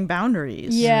of pushing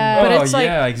boundaries. Yeah. But it's like-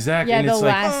 yeah, exactly. Yeah, and the it's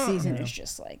like last season is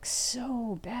just like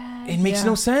so bad. it makes Yeah.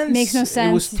 no sense. Makes no sense.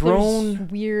 It was There's thrown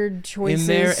weird choices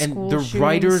in there, and school the shooting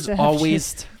writers stuff,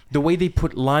 always just- the way they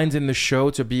put lines in the show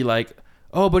to be like,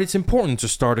 oh, but it's important to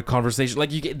start a conversation.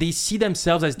 Like they see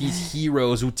themselves as these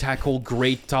heroes who tackle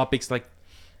great topics. Like,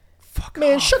 Fuck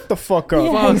Man, off. shut the fuck up.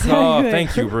 Yeah. Fuck off. exactly.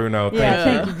 Thank you, Bruno.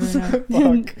 Yeah, Thank you. thank you,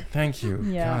 Bruno. Fuck. Thank you.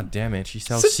 Yeah. God damn it. She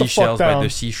sells Sit the fuck seashells by down. the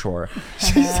seashore.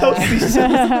 She sells these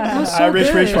Irish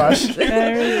good. rishwash.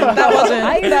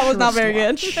 That was not very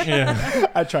good. Yeah.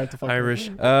 I tried to fuck Irish.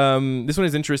 This one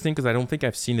is interesting because I don't think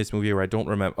I've seen this movie, or I don't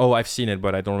remember. Oh, I've seen it,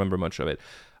 but I don't remember much of it.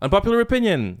 Unpopular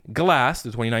opinion: Glass, the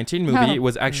 2019 movie, Oh.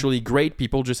 was actually great.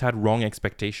 People just had wrong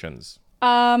expectations.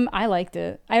 I liked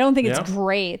it. I don't think Yeah? it's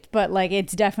great, but like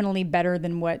it's definitely better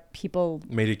than what people.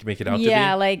 Make it out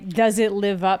Yeah, to be. like does it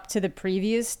live up to the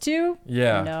previous two?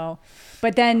 Yeah. No.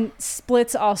 But then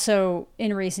Split's also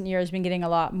in recent years been getting a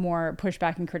lot more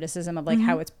pushback and criticism of like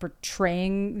how it's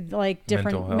portraying like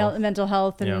different mental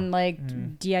health and Yeah.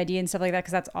 like DID and stuff like that,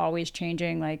 because that's always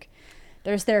changing. Like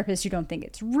there's therapists who don't think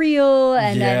it's real,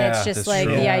 and then Yeah, it's just that's like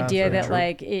true. the Yeah, idea very that true.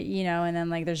 like it, you know, and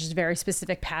then like there's just very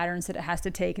specific patterns that it has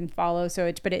to take and follow. So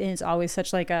it's, but it is always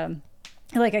such like a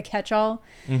catch-all,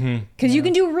 because you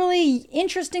can do really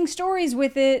interesting stories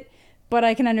with it, but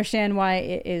I can understand why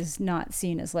it is not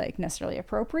seen as like necessarily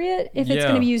appropriate if it's Yeah.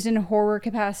 going to be used in horror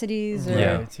capacities. Or,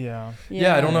 Yeah. Right, yeah.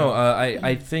 Yeah, I don't know.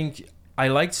 I think I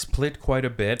liked Split quite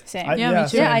a bit. Same. Yeah, me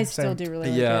too. Yeah, I same. still do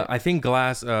really like Yeah, it. I think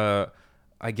Glass.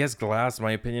 I guess Glass.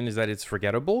 My opinion is that it's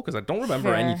forgettable because I don't remember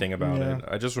Fair. anything about Yeah. it.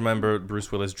 I just remember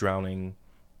Bruce Willis drowning.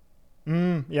 Yeah,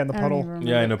 in the I don't puddle. even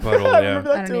remember Yeah, in a puddle. I Yeah.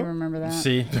 remember I that don't too. even remember that.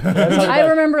 See. I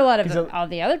remember a lot of He's all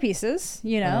the other pieces,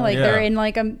 you know, Uh-huh. like Yeah. they're in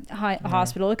like a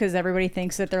hospital because everybody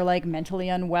thinks that they're like mentally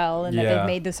unwell and that Yeah. they've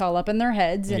made this all up in their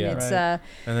heads. And Yeah. it's Right.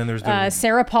 And then there's the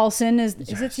Sarah Paulson is it?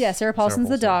 Yes. Yeah, Sarah Paulson's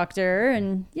the Paulson. doctor,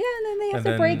 and yeah, and then they have And to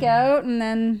then- break out, and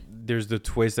then there's the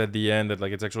twist at the end that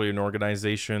like it's actually an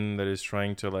organization that is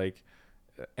trying to like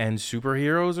end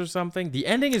superheroes or something. The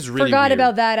ending is really forgot weird.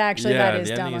 about that. Actually, Yeah, that is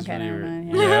the dumb. ending is Okay, really never weird. mind.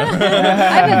 Yeah.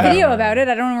 I have a video about it.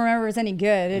 I don't remember if it's any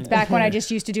good. It's back when I just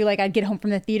used to do like I'd get home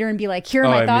from the theater and be like, here are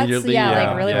my thoughts. Immediately, Yeah,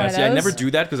 like really one of See, those. I never do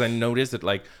that because I noticed that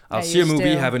like I'll I see a used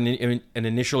movie, to. have an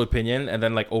initial opinion, and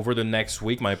then like over the next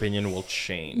week, my opinion will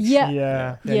change. Yeah.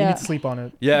 Yeah. You Yeah. need to sleep on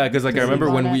it. Yeah, because like I remember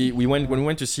on when it. we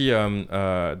went to see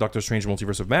Doctor Strange: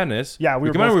 Multiverse of Madness. Yeah, we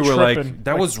were come out, both we were like, tripping.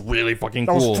 that Like, was really fucking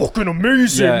That cool. was fucking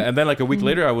amazing. Yeah, and then like a week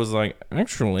later, I was like,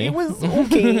 actually, It was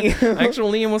okay.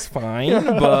 actually, it was fine,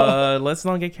 but let's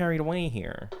not get carried away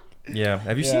here. Yeah,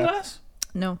 have you seen Yeah. Glass?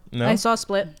 No. No? I saw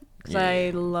Split because Yeah. I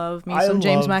love me I some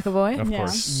James love- McAvoy Of Yeah.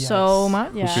 course. so Yes.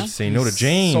 much. Yeah. Who could say no to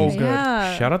James? So good.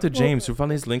 Yeah. Shout out to James. Who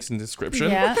found his links in the description.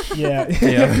 Yeah. Yeah.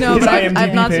 Yeah. No, His but I've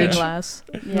IMDb not seen page. Glass.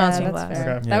 Yeah, Not seen that's Glass. fair.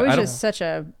 Okay. Yeah, That was I don't- just such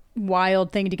a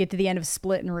wild thing to get to the end of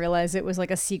Split and realize it was like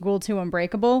a sequel to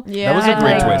Unbreakable. Yeah. That was a And,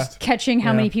 great like, twist. Catching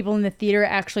how Yeah. many people in the theater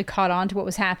actually caught on to what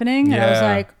was happening. And Yeah. I was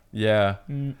like, yeah.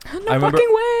 Mm. I No remember- fucking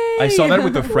way. I saw that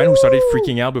with a friend who started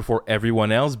freaking out before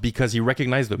everyone else because he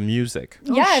recognized the music.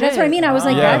 Oh, yeah, that's what I shit. mean. I was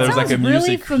like, Yeah, that there's sounds like a really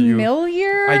music cue.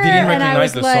 familiar. I didn't and I recognize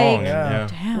was the like, song. Yeah. Yeah.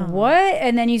 Damn. What?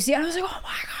 And then you see, I was like, oh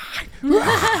my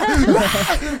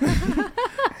god.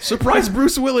 Surprise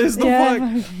Bruce Willis, the yeah,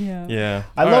 fuck? yeah. Yeah.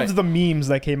 I All loved right. the memes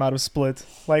that came out of Split.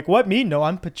 Like, what me? No,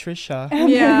 I'm Patricia.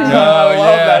 Yeah. Oh, I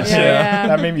love yeah. that shit. Yeah.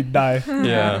 That made me die.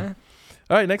 Yeah.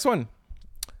 All right, next one.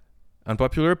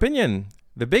 Unpopular opinion.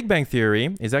 The Big Bang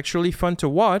Theory is actually fun to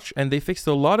watch, and they fixed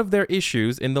a lot of their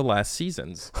issues in the last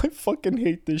seasons. I fucking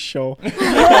hate this show.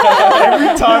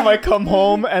 Every time I come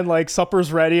home and like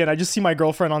supper's ready and I just see my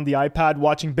girlfriend on the iPad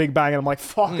watching Big Bang and I'm like,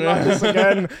 fuck, not this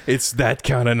again. It's that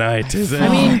kind of night, isn't it? I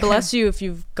mean, bless you if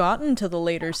you've gotten to the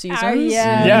later seasons.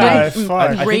 yeah. Yeah, Didn't fuck.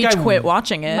 I think rage I- quit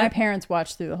watching it. My parents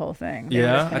watched through the whole thing. They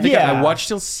yeah, were I fans. think Yeah. I watched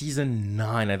till season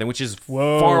 9, I think, which is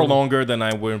Whoa. far longer than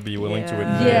I would be willing to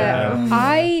Yeah. admit. Yeah.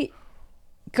 I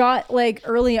got like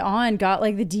early on got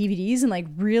like the DVDs and like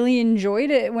really enjoyed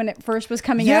it when it first was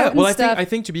coming out and well, stuff. I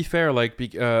think to be fair, like,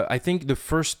 I think the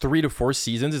first 3 to 4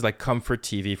 seasons is like comfort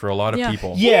TV for a lot of Yeah.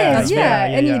 people. Yeah, yeah.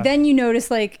 And yeah. then you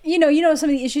notice like, you know some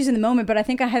of the issues in the moment, but I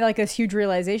think I had like this huge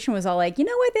realization was all like, you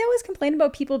know what? They always complain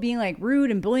about people being like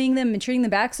rude and bullying them and treating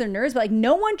them back as their nerds, but like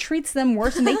no one treats them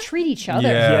worse than they treat each other.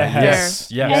 Yeah. Yes.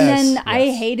 Yes. Yes. And then Yes, I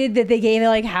yes. hated that they gave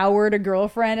like Howard a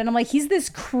girlfriend, and I'm like, he's this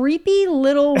creepy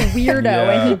little weirdo,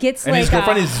 Yeah. and he gets And like his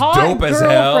girlfriend a is hot dope as hell.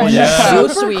 girlfriend Yeah. that's So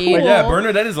super sweet. cool. Yeah,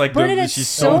 Bernadette is like Bernadette's she's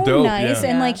so dope. nice,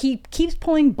 Yeah. and like he keeps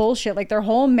pulling bullshit like their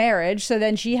whole marriage. So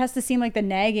then she has to seem like the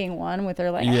nagging one with her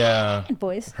like Yeah.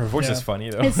 voice. Her voice Yeah. is funny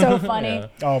though. It's so funny. Yeah.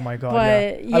 Oh my god.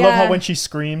 But, yeah. I love how yeah. when she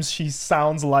screams, she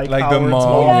sounds like Like the Howard's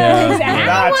mom. Yeah, Yeah. exactly.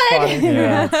 That's funny.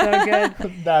 Yeah. That's so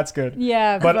good. That's good.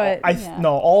 Yeah, But, yeah.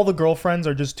 no, all the girlfriends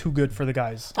are just too good for the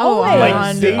guys. Oh, Always. Like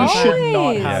Always. they should not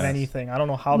Always. have Yes. anything. I don't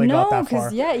know how they no, got that far.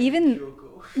 because yeah, even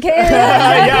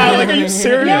Yeah, like, are you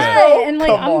serious? Yeah, bro? and like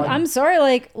Come on. I'm sorry,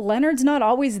 like Leonard's not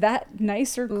always that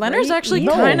nice or Leonard's great. actually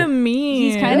No. kind of mean.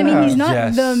 He's kind of mean. He's not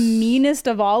Yes. the meanest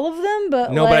of all of them,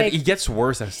 but No, like but he gets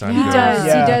worse as time he goes. does.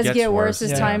 Yeah. He does Gets get worse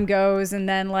as Yeah. time goes, and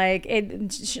then like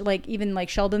like even like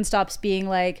Sheldon stops being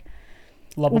like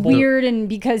Lovable. weird, and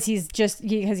because he's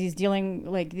dealing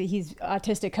like he's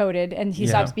autistic coded, and he Yeah.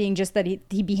 stops being just that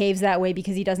he behaves that way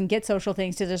because he doesn't get social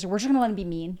things. To just we're just gonna let him be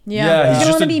mean. Yeah, he's He's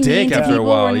just gonna a be mean dick to after a people,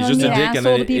 while. we're He's gonna just a be an dick, and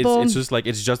asshole then to people. it's just like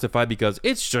it's justified because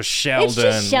it's just Sheldon. It's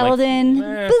just Sheldon.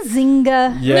 Like,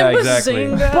 Bazinga. yeah, exactly.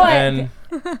 Bazinga. But- And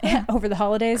Over the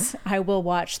holidays, I will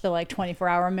watch the like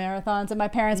 24-hour marathons at my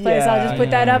parents' place. I'll just Yeah.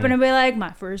 put that up and I'll be like,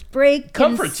 my first break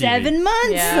Comfort in TV. 7 months.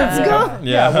 Yeah. Let's go.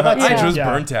 yeah, well, that's- I Yeah. just Yeah.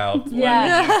 burnt out.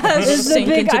 Yeah. It's the Sink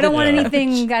big, into I don't the- want Yeah.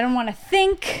 anything, I don't want to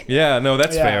think. Yeah, no,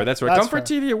 that's Yeah, fair. That's right. that's Comfort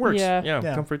fair. TV, it works. Yeah. Yeah,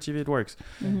 Yeah. Comfort TV, it works.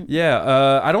 Mm-hmm.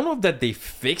 Yeah, I don't know if that they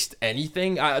fixed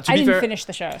anything. To I be didn't fair, finish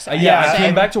the show. So yeah, I same.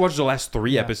 came back to watch the last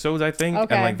 3 Yeah. episodes, I think,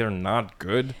 Okay. and like they're not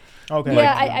good. Okay.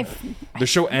 Yeah, Like, The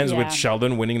show ends Yeah. with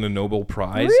Sheldon winning the Nobel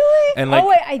Prize. really? And like,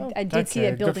 I did see okay,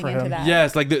 it good building for into him. that.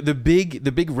 yes, like the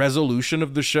big resolution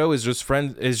of the show is just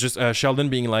Sheldon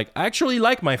being like, I actually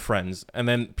like my friends, and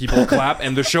then people clap,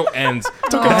 and the show ends.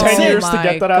 Took him That's 10 it. years to my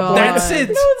get that out. God. That's it.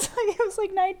 No, it was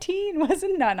like 19,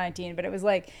 wasn't not 19, but it was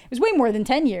way more than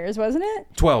 10 years, wasn't it?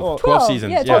 12 12,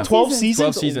 seasons. yeah, Yeah, 12 12 seasons.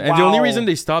 12 seasons. And the only Wow. reason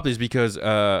they stopped is because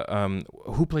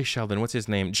who plays Sheldon? What's his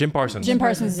name? Jim Parsons. Jim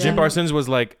Parsons. Jim yeah. Parsons was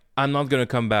like, I'm not gonna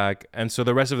come back, and so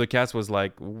the rest of the cast was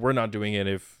like, we're not doing it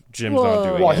if Jim's not Whoa.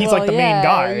 doing Well, it. he's like the main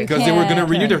guy. you Because they were gonna can't-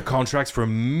 renew their contracts for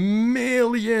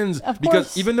millions. Of because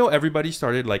course. even though everybody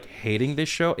started like hating this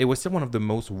show, it was still one of the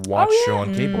most watched show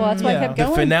on cable. Well, that's why I Yeah. kept The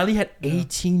going. finale had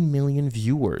 18 million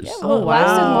viewers. Yeah, well, it Oh,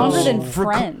 lasted wow. longer than For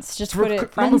co- Friends. Just For, put it. no,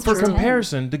 Friends but for was 10.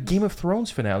 comparison, the Game of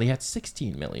Thrones finale had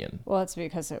 16 million. Well, that's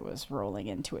because it was rolling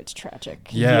into its tragic.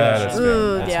 Yeah, that's fair.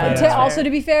 Ooh, That's yeah. fair. To, that's also, fair. to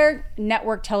be fair,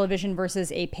 network television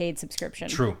versus a paid subscription.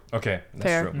 True. Okay. That's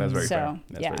Fair. true. That's very So fair.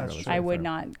 That's yeah, very fair. That's I very would fair.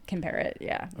 not compare it.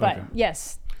 Yeah, but Okay.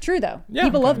 yes, true though. Yeah,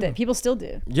 People okay. loved it. People still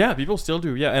do. Yeah, people still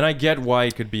do. Yeah, and I get why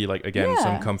it could be like again Yeah.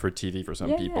 some comfort TV for some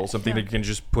Yeah, people, yeah, something yeah. that you can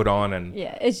just put on and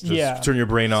Yeah, it's just Yeah. turn your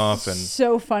brain off and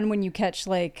so fun when you catch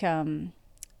like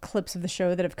clips of the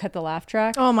show that have cut the laugh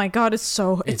track. Oh my god, it's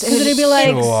so It's Because it'd be like,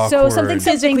 so so awkward. something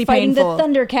Physically fighting painful. the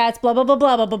Thundercats, blah blah blah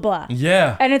blah blah blah blah.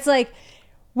 yeah. And it's like,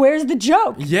 where's the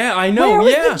joke? Yeah, I know. Where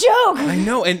was yeah, the joke? I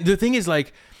know. And the thing is,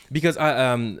 like, because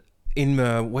I in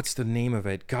what's the name of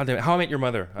it? God damn it, How I Met Your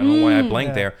Mother. I don't know why I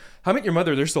blanked Yeah. there. How I Met Your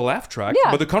Mother. There's the laugh track,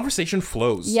 Yeah. but the conversation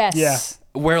flows. Yes. Yeah.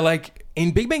 Where like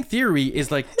in Big Bang Theory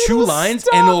is like 2 don't lines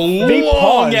stop. and a They long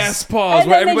pause. ass pause And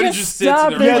where then they everybody just just sits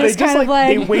stop. and They're Yeah, they're they just just kind like, of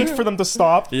they like- wait for them to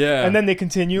stop. Yeah. And then they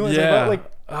continue. And Yeah. like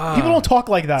people don't talk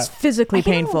like that. physically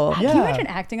Can you- painful. Can you Yeah. imagine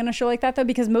acting on a show like that though?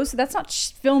 Because that's not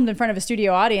filmed in front of a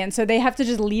studio audience, so they have to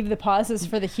just leave the pauses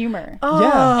for the humor.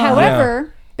 Yeah.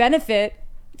 However, benefit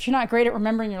if you're not great at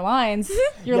remembering your lines,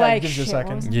 you're Yeah, it like, gives you a shit, what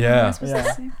second. was- Yeah. what am I supposed to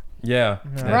Yeah.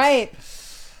 say? Yeah. Right.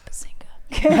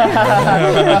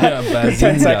 The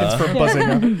 10 seconds for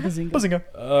Yeah. buzzing. Buzzing.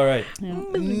 All right.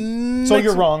 So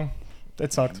you're wrong.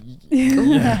 It sucked.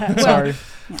 Sorry.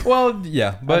 Well,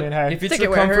 yeah, but mean, hey. if it's Stick it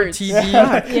your where it comfort hurts. TV,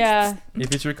 Yeah.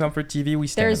 if it's your comfort TV, we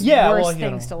stand. There's Yeah, worse well, you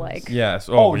things know. to like. Yes.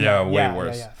 Oh, Oh, yeah, yeah, way yeah,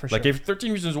 worse. yeah, for Like sure. if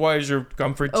 13 Reasons Why is your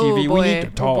comfort Oh TV, boy. we need to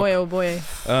Oh talk. boy, oh boy.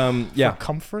 Yeah.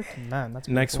 Comfort? Man, that's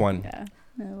Next beautiful. one. Yeah.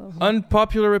 I love it.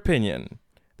 Unpopular opinion.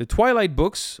 The Twilight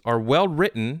books are well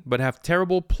written, but have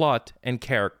terrible plot and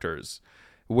characters.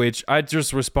 Which I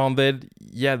just responded,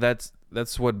 yeah, that's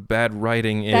what bad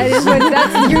writing is. That is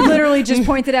what you literally just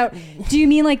pointed out. Do you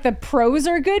mean like the pros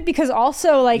are good? Because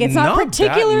also like it's not Not that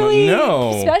particularly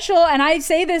no. special. And I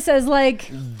say this as like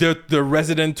the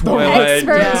resident Twilight,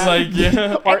 expert. like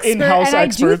yeah. Our expert, in-house and I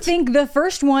do experts. think the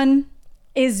first one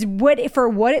is what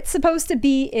it's supposed to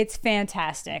be. It's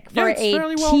fantastic Yeah, for it's a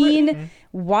fairly well teen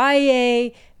YA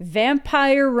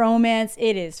vampire romance.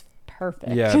 It is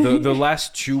perfect. Yeah, the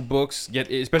last 2 books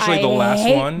get, especially the I last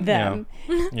hate one. them.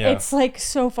 Yeah. It's like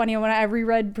so funny when I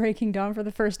reread Breaking Dawn for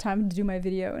the first time to do my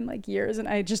video in like years, and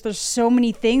there's so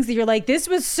many things that you're like, this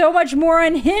was so much more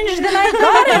unhinged than I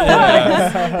thought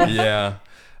it was. Yeah.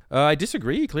 I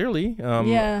disagree clearly.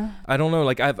 Yeah. I don't know.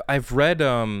 Like I've read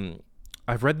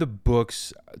the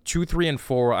books 2, 3, and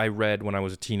 4. I read when I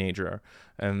was a teenager,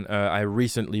 and I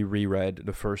recently reread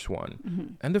the first one. Mm-hmm.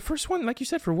 And the first one, like you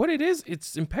said, for what it is,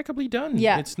 it's impeccably done.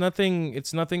 Yeah. It's nothing.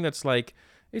 It's nothing that's like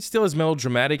it's still as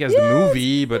melodramatic as the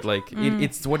movie, but like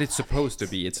it's what it's supposed to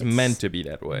be. It's meant to be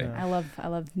that way. I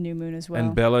love New Moon as well.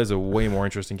 And Bella is a way more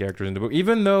interesting character in the book,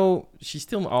 even though she's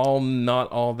still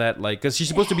not all that like, because she's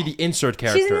supposed to be the insert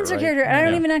character. She's an insert right? character, and I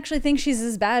don't even actually think she's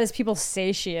as bad as people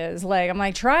say she is. Like, I'm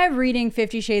like, try reading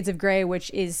 50 Shades of Grey,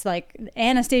 which is like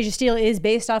Anastasia Steele is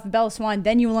based off of Bella Swan.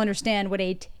 Then you will understand what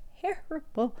a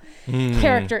terrible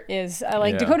character is.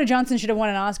 Like Dakota Johnson should have won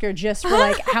an Oscar just for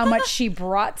like how much she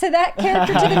brought to that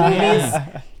character to the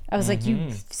movies. I was like,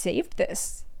 you saved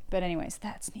this. But anyways,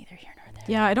 that's neither here nor there.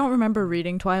 Yeah, I don't remember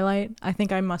reading Twilight. I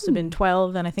think I must have been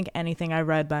 12, and I think anything I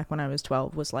read back when I was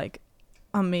 12 was like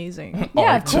amazing.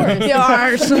 Yeah, of course. The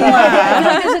art. I feel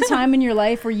like there's a time in your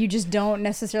life where you just don't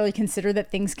necessarily consider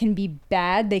that things can be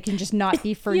bad. They can just not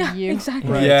be for you. Exactly.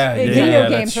 Right. Yeah, Video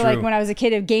games. that's So like true. when I was a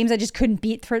kid, games I just couldn't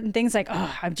beat certain things. Like,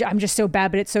 oh, I'm just so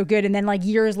bad, but it's so good. And then like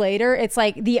years later, it's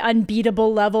like the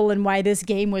unbeatable level and why this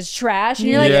game was trash. And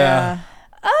you're like, oh,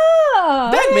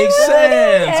 that makes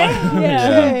sense.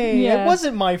 Yeah. It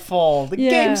wasn't my fault. The Yeah.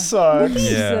 game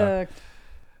sucks. Yeah.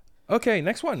 Okay,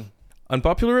 next one.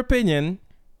 Unpopular opinion.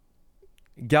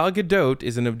 Gal Gadot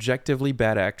is an objectively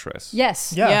bad actress.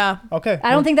 Yes. Yeah. Okay.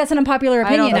 I don't think that's an unpopular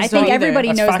I don't opinion. I, think so think either. everybody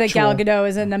That's knows that Gal factual. Gadot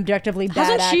is an objectively bad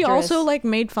Hasn't she actress. also like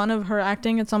made fun of her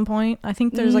acting at some point? I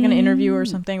think there's like an interview or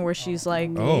something where she's like,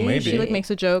 Oh, maybe. she like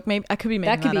makes a joke. Maybe I could be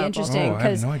making That could be up interesting. Oh, I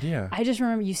have 'cause no idea. I just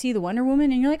remember you see the Wonder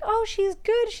Woman and you're like, oh, she's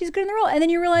good in the role. And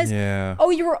then you realize, Yeah. oh,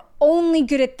 you were only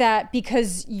good at that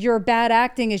because your bad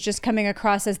acting is just coming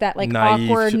across as that like Naive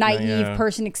awkward, shit, naive yeah.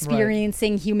 person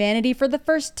experiencing humanity for the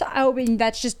first time. Oh, and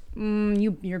that's just,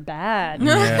 you're bad.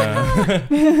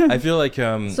 Yeah. I feel like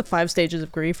It's the 5 stages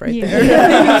of grief right Yeah. there.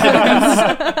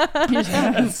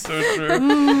 that's so true.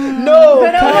 No,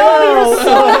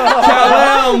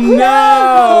 Kal-El,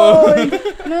 no!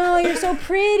 No, you're so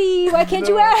pretty. Why can't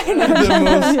you act? The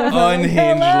most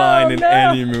unhinged line in no.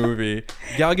 any movie.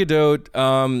 Gal Gadot,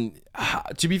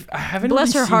 I haven't Bless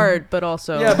really her seen- heart, but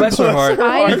also Yeah, bless her heart.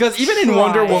 I Because even in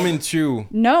Wonder tried. Woman 2,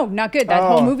 No, not good. That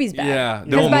whole Oh. movie's bad. yeah, the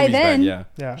Because whole by movie's then, bad,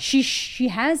 yeah. Yeah. she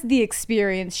has the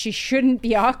experience. She shouldn't be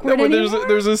No, awkward but anymore.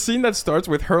 there's a scene that starts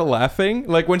with her laughing,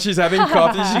 like when she's having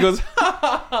coffee. She goes,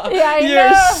 yeah, I "You're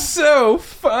know. so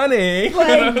funny." Like,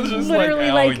 And I was just literally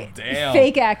 "Oh, like damn."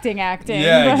 fake acting. Yeah,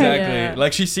 But- exactly. Yeah.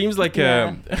 Like she seems like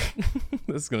Yeah.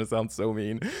 this is gonna sound so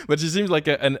mean, but she seems like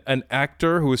an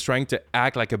actor who is trying to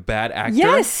act like a bad actor.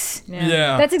 Yes.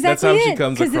 Yeah, That's exactly how it. she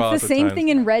comes across. it's the at same times. thing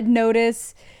in Red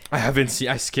Notice. I haven't seen.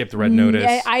 I skipped Red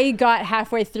Notice. I got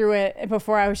halfway through it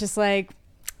before I was just like,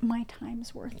 my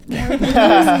time's worth more.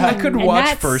 I could And watch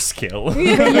that's- First Kill.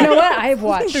 You know what? I've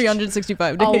watched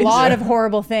 365 a days. lot of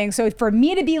horrible things. So for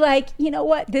me to be like, you know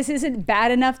what, this isn't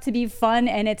bad enough to be fun,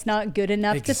 and it's not good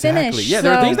enough to finish. Yeah,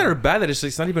 there are So- things that are bad that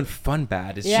it's not even fun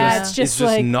bad. It's Yeah, just it's just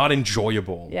like- not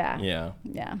enjoyable. Yeah. Yeah.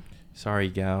 Yeah, Sorry,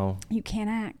 gal. you can't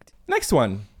act. Next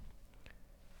one.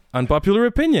 Unpopular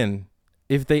opinion.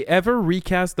 If they ever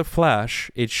recast The Flash,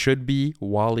 it should be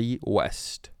Wally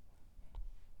West.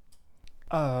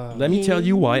 Let me tell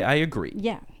you why I agree.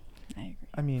 Yeah, I agree.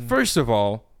 I mean, First of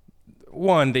all,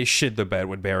 one, they shit the bed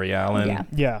with Barry Allen. Yeah.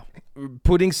 yeah.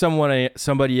 Putting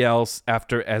somebody else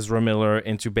after Ezra Miller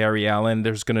into Barry Allen,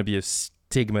 there's going to be a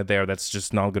stigma there that's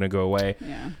just not going to go away.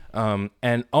 Yeah.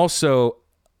 And also,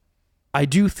 I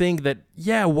do think that,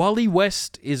 Wally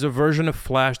West is a version of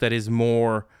Flash that is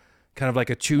more kind of like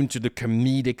attuned to the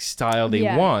comedic style they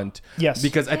Yeah. want. Yes.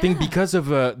 Because I think because of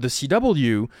the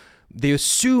CW, they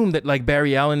assume that like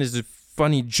Barry Allen is a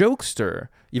funny jokester,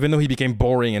 even though he became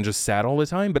boring and just sad all the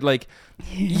time. But like,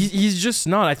 he's just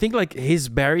not. I think like his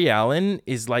Barry Allen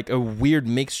is like a weird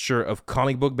mixture of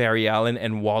comic book Barry Allen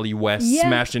and Wally West Yeah.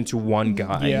 smashed into one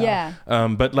guy. Yeah.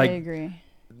 But I like, agree.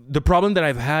 the problem that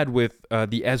I've had with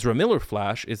the Ezra Miller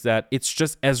Flash is that it's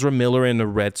just Ezra Miller in a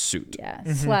red suit. Yeah.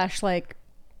 Slash like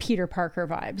Peter Parker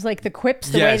vibes. Like the quips,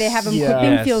 the way they have him Yeah.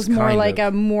 quipping Yes, feels more kind like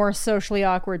of. a more socially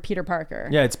awkward Peter Parker.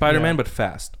 Yeah, it's Spider-Man, Yeah. but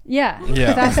fast. Yeah.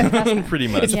 Yeah, Fast and fast. pretty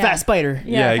much. It's Yeah. a fast spider.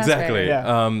 Yeah, Fast exactly. Spider.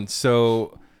 Yeah.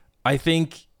 So I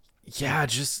think,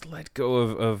 just let go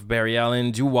of Barry Allen,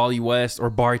 do Wally West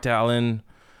or Bart Allen,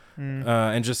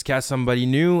 and just cast somebody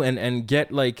new and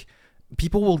get like,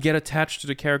 people will get attached to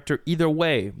the character either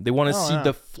way. They want to Oh, see yeah.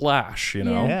 the Flash, you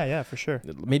know? Yeah, yeah, for sure.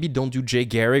 Maybe don't do Jay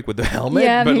Garrick with the helmet,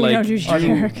 Yeah, but maybe like, don't do Jay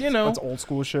Garrick. you know, That's old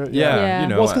school shit. yeah, Yeah. you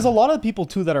know. Well, it's because a lot of the people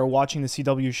too that are watching the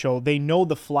CW show, they know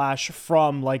the Flash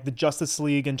from like the Justice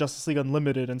League and Justice League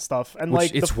Unlimited and stuff, and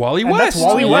Which like it's the, Wally and West. That's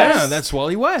Wally Yeah, West. that's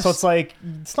Wally West. So it's like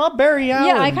it's not Barry Allen.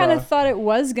 Yeah, I kind bruh. of thought it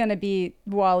was gonna be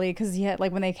Wally because he had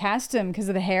like when they cast him because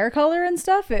of the hair color and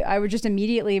stuff. I would just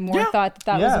immediately more Yeah. thought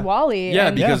that Yeah. was Wally. yeah,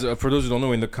 and- because for those those who don't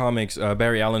know, in the comics,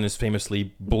 Barry Allen is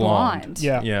famously blonde.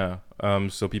 Yeah. Yeah.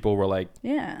 So people were like,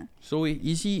 Yeah. so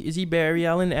is he Barry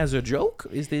Allen as a joke?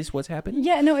 Is this what's happening?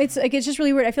 Yeah, no, it's like it's just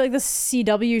really weird. I feel like the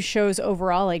CW shows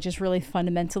overall like just really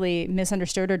fundamentally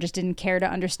misunderstood or just didn't care to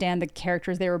understand the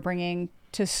characters they were bringing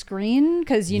to screen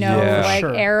because Yeah. like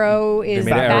Sure. Arrow They is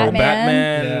made Arrow Batman.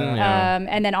 Batman. Yeah. Yeah.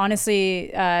 And then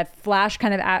honestly, Flash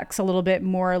kind of acts a little bit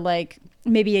more like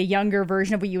maybe a younger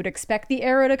version of what you would expect the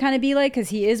Arrow to kind of be like because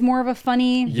he is more of a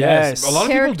funny Yes. Yes. A lot of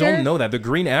people character don't know that. The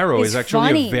Green Arrow is is actually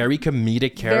funny. a very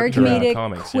comedic very character in comedic, the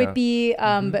comics. Yeah.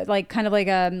 quippy, but like kind of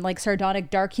like sardonic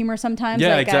dark humor sometimes,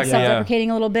 Yeah, like exactly, yeah. self-deprecating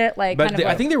a little bit, like But kind of I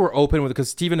like, think they were open with because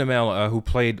Stephen Amell, who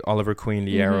played Oliver Queen,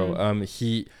 the Mm-hmm. Arrow,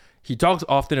 he talks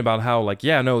often about how like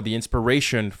the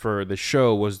inspiration for the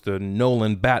show was the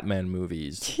Nolan Batman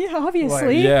movies. yeah,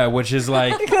 obviously, Yeah, which is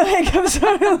like like I'm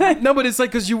sorry, like, no, but it's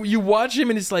like because you watch him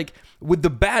and it's like with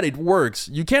the bat it works.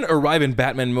 You can't arrive in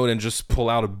Batman mode and just pull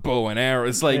out a bow and arrow.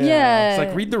 It's like Yeah. it's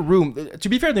like read the room. To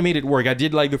be fair, they made it work. I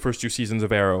did like the first 2 seasons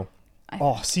of Arrow.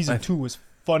 Oh, season 2 was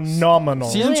phenomenal.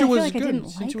 Season really, two I feel was like good. I didn't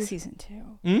Season like two was- season 2.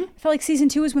 Hmm? I felt like season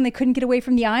 2 was when they couldn't get away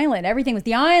from the island. Everything was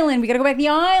the island. We got to go back to the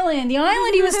island. The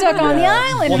island he was stuck on. The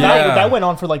island. Well, Yeah. that went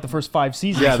on for like the first 5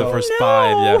 seasons. Yeah, the so- first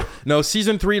 5. Yeah, no,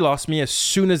 season 3 lost me as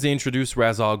soon as they introduced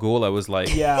Ra's al Ghul. I was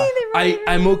like, Yeah.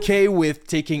 I'm okay with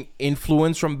taking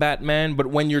influence from Batman, but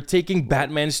when you're taking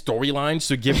Batman's storylines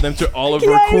to give them to Oliver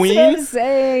Yeah, that's what I'm Queen,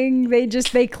 saying.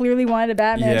 They clearly wanted a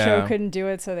Batman Yeah. show, couldn't do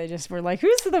it, so they just were like,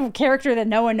 "Who's the character that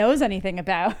no one knows anything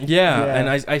about?" yeah, Yeah. and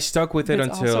I stuck with it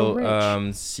That's also until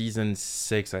rich. season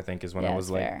 6, I think, is when I Yeah, was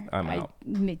it's like, fair. I'm out.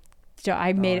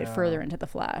 I made it yeah. further into the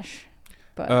Flash,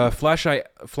 but Flash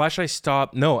I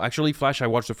stopped. No, actually, Flash I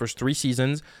watched the first 3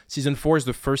 seasons. Season 4 is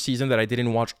the first season that I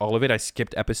didn't watch all of it. I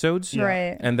skipped episodes. Yeah.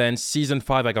 right. And then season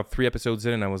 5, I got 3 episodes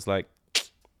in, and I was like,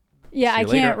 Yeah, See I you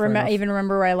later. can't Fair enough. even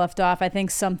remember where I left off. I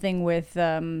think something with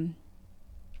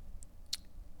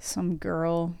some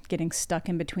girl getting stuck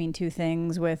in between 2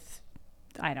 things with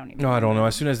I don't even no, I don't know. remember.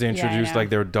 As soon as they Yeah, I introduced know. like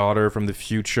their daughter from the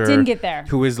future, Didn't get there.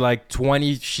 who is like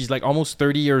 20, she's like almost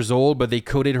 30 years old, but they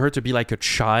coded her to be like a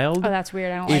child. Oh, that's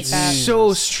weird. I don't It's like that.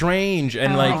 so strange, I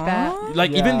and don't like like that.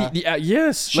 like even Yeah. the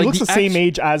yes, She like looks the same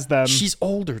age as them. She's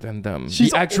older than them.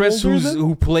 She's the actress older than-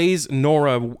 who plays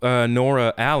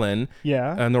Nora Allen,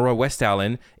 Yeah. Nora West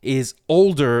Allen, is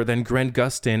older than Grant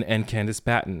Gustin and Candice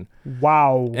Patton,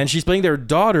 Wow. and she's playing their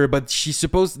daughter, but she's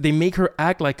supposed they make her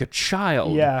act like a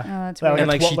child. Yeah. Oh, that's Like weird. And,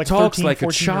 like, she talks like a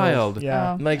 14-year-old. child.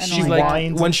 Yeah. Oh. Like I don't she's like like that.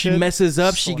 Whines when and she shit. messes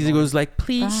up, So she goes like,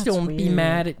 "Please That's don't be weird.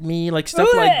 mad at me," like stuff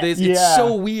like this. It's Yeah.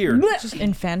 so weird. Just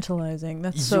infantilizing.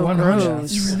 That's so 100.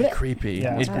 gross. It's really creepy.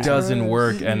 Yeah. It That's doesn't gross.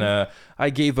 work, and I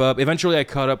gave up. Eventually, I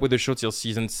caught up with the show till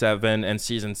season 7, and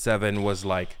season 7 was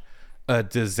like a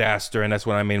disaster, and that's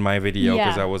when I made my video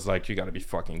because Yeah. I was like, "You got to be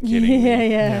fucking kidding yeah,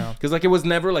 me." yeah. Because like it was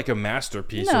never like a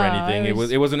masterpiece or No, anything. it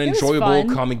was- It was an it was enjoyable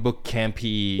fun. comic book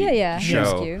campy Yeah, yeah. He was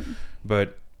show. cute.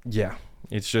 But yeah,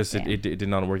 it's just Yeah. it did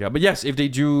not work out. But yes, if they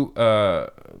do,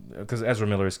 because Ezra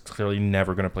Miller is clearly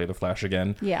never going to play the Flash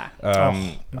again. Yeah.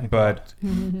 my But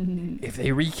if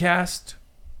they recast,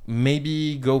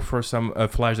 maybe go for some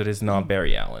Flash that is not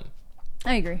Barry Allen.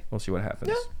 I agree. We'll see what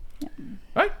happens. All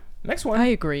right, next one. I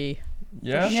agree.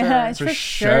 Yeah, Yeah, for for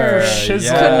sure. sure.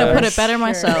 Shizzle. Couldn't have put it Sure. better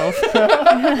myself.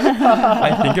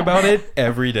 I think about it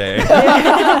every day.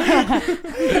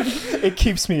 It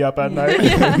keeps me up at night.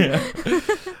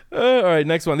 All right,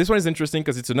 next one. This one is interesting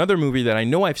because it's another movie that I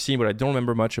know I've seen, but I don't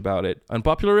remember much about it.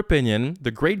 Unpopular opinion: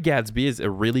 The Great Gatsby is a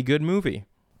really good movie.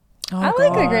 Oh, I like The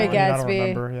God. Great I don't Gatsby.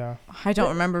 remember, yeah. I don't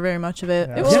remember very much of it.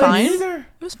 Yeah. It was Yeah, fine. Neither.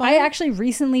 It was fine. I actually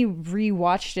recently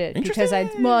rewatched it because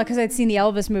I'd seen the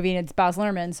Elvis movie and it's Baz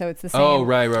Luhrmann, so it's the same. Oh,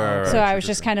 right. So I was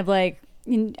just kind of like,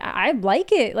 I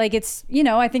like it. Like it's,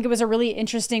 I think it was a really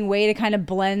interesting way to kind of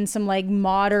blend some like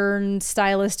modern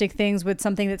stylistic things with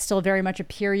something that's still very much a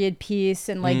period piece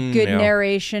and like good yeah.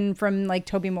 narration from like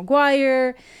Tobey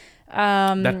Maguire.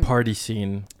 That party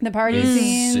scene The party is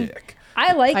scene. sick.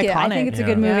 I like it. I Iconic. think it's a Yeah.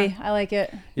 good movie. I like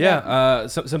it. Yeah,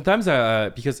 sometimes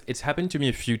because it's happened to me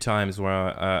a few times where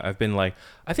I've been like,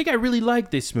 I think I really like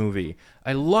this movie.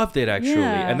 I loved it actually,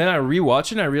 Yeah. and then I rewatch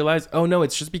it and I realize, oh no,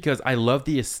 it's just because I love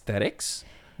the aesthetics.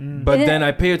 But And then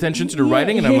I pay attention to the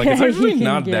writing and I'm like, it's actually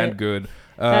not Yeah. that good.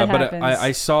 That but happens.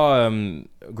 I saw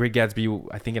Great Gatsby,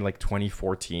 I think in like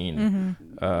 2014.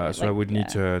 So I Like, would need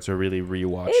to really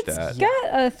rewatch It's that. got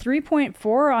a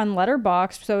 3.4 on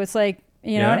Letterboxd, so it's like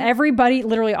Yeah? and everybody,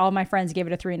 literally all my friends gave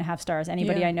it a 3.5 stars.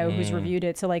 Anybody Yeah. I know who's reviewed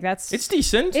it, so like that's It's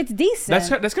decent. it's decent.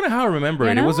 That's kind of how I remember You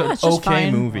it. It know? was an Yeah, it's just okay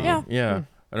fine. movie. Yeah.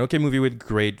 An okay movie with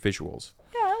great visuals.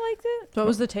 yeah, I liked it. What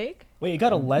was the take? Wait, it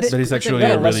got a less. But it's it actually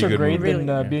got a a really lesser good grade movie. than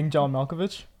Yeah. being John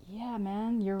Malkovich. Yeah, Yeah,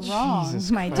 man, you're wrong,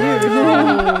 Jesus my Christ. dude.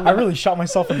 I really shot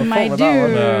myself in the My foot with that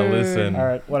one. dude. Listen. All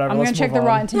right, whatever. I'm gonna let's check move the on.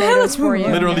 Rotten Tomatoes for you.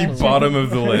 Literally bottom of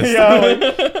the list.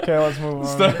 Yeah. Okay, let's move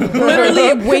on. Literally,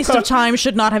 a waste of time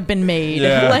should not have been made.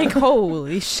 Yeah. Like,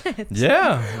 holy shit.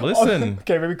 Yeah, listen.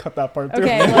 Okay, maybe cut that part too.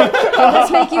 Okay, well,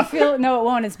 let's make you feel. No, it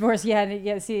won't. It's worse.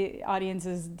 Yeah. See,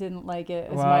 audiences didn't like it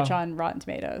as Wow. much on Rotten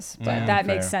Tomatoes, but Mm, that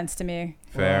makes fair. sense to me.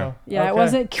 Fair. Wow. Yeah, it Okay.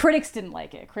 wasn't. Critics didn't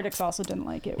like it. Critics also didn't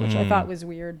like it, which I Mm. thought was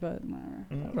weird, but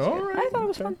All right. I thought it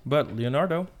was fun. But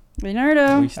Leonardo.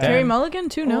 Leonardo. We stand. Terry Mulligan,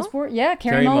 too, no? Yeah, Carey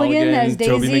Carey Mulligan Mulligan, as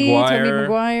Daisy, Tobey Maguire.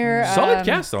 Maguire. Solid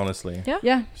cast, honestly.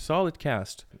 Yeah. Solid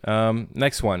cast.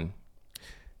 Next one.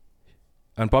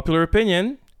 Unpopular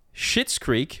opinion. Schitt's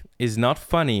Creek is not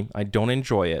funny. I don't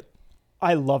enjoy it.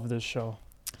 I love this show.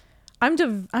 I'm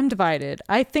divided.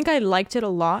 I think I liked it a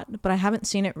lot, but I haven't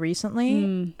seen it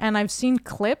recently. And I've seen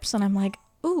clips, and I'm like,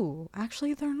 ooh,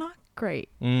 actually, they're not great.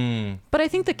 But I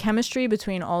think the chemistry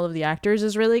between all of the actors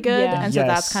is really good, Yeah. and so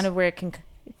that's Yes. kind of where it can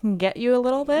get you a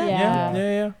little bit. Yeah.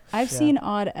 Yeah. I've Yeah. seen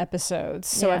odd episodes,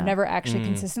 so Yeah. I've never actually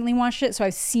consistently watched it. So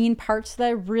I've seen parts that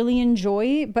I really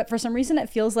enjoy, but for some reason it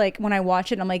feels like when I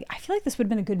watch it, I'm like, I feel like this would have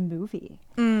been a good movie.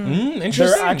 Interesting.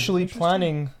 They're actually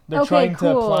planning. They're Okay, trying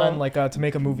cool. to plan like to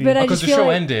make a movie. But I Because just the feel show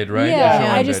like- ended, right? Yeah, The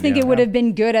show I just ended, think yeah. it would have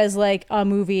been good as like a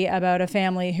movie about a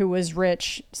family who was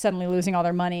rich, suddenly losing all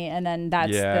their money, and then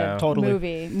that's Yeah. the Totally.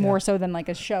 movie, more so than like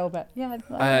a show. But yeah, I like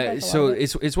a So lot of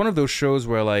it. it's one of those shows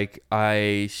where like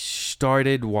I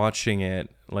started watching it,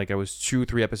 like I was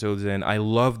 2-3 episodes in. I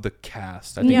loved the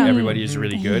cast. I think Yeah. everybody is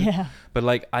really good. Yeah. But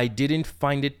like I didn't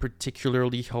find it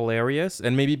particularly hilarious,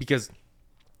 and maybe because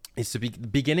it's the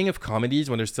beginning of comedies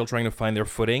when they're still trying to find their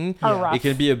footing. Rough. It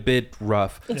can be a bit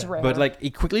rough. It's rare. But like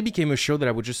it quickly became a show that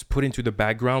I would just put into the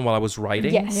background while I was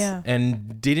writing. Yes. Yeah.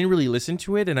 And didn't really listen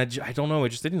to it, and I don't know, it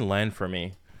just didn't land for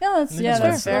me. No,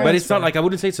 that's fair. But it's not like I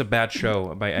wouldn't say it's a bad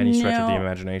show by any stretch of the No.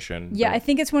 imagination. Yeah, but- I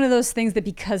think it's one of those things that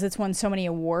because it's won so many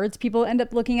awards, people end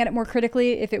up looking at it more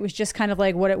critically. If it was just kind of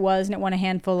like what it was and it won a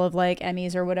handful of like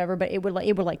Emmys or whatever, but it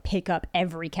would pick up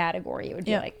every category. It would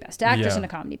be Yeah. like best actress Yeah. in a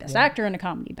comedy, best actor in a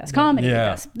comedy, best comedy, Yeah.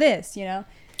 best this, you know.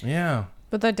 Yeah.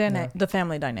 But the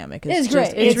family dynamic is It's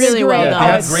just, great. It's It's really great. well Yeah, done. they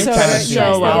have It's great so chemistry. yes,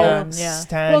 So they well do. done. Yeah.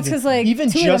 Standing. Well, it's 'cause, like, even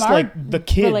two of just them are like the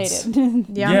kids.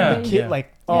 Related. Yeah. The kid, Yeah.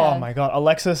 like Yeah. oh my god,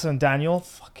 Alexis and Daniel,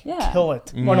 fucking Yeah. kill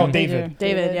it. Mhm. Or no, They David. do.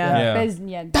 David, yeah.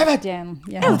 Yeah. David. Dan.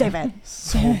 Yeah. Oh, David.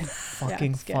 So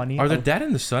fucking it's good. funny. Are the dad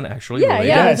and the son actually Yeah, related?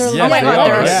 yeah. Yes. they're- Yes, Oh my they god, are.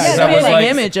 they're Yeah, a yeah. spitting I was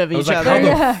image of I was each like, other. how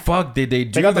Yeah. the fuck did they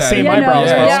do got the that? same Yeah, eyebrows,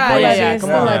 no, bro. yeah, Yeah, Levies, come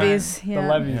on. the Levies. The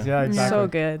Yeah. Levies, yeah, exactly. So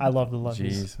good. I love the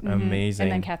Levies. Jeez, amazing.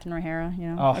 And then Catherine O'Hara, you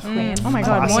know, Oh, a queen. Oh my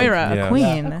god, Classic. Moira, Yeah. a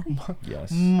queen.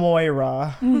 Yes.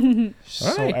 Moira. So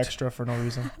Alright. extra for no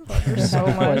reason. So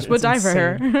much. It's Would die for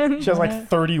her. insane. She has like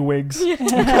 30 wigs.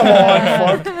 Come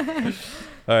on, fuck.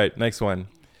 All right, next one.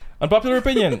 Unpopular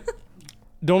opinion.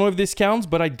 Don't know if this counts,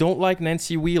 but I don't like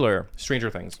Nancy Wheeler. Stranger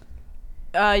Things.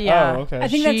 Yeah. Oh, okay. I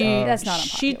think She- that's not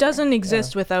She unpopular. doesn't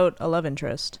exist without a love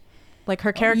interest. Like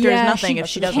her character is nothing if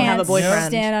she doesn't have a can't boyfriend.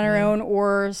 stand on her own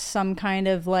or some kind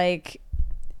of like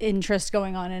interest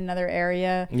going on in another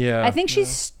area. Yeah. I think she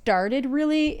started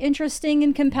really interesting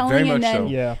and compelling, Very much and then so.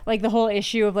 Yeah. like the whole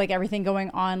issue of like everything going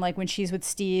on, like when she's with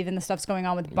Steve and the stuff's going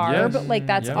on with Barb, Yes. like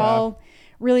that's Yeah. all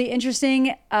really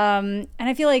interesting. And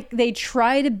I feel like they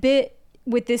tried a bit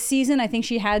with this season. I think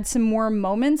she had some more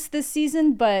moments this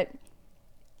season, but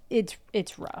it's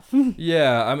rough.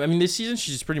 Yeah, I mean, this season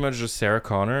she's pretty much just Sarah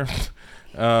Connor.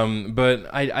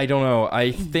 But I don't know.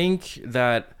 I think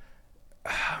that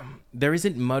there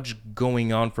isn't much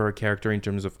going on for her character in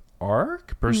terms of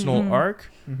personal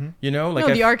arc. You know, like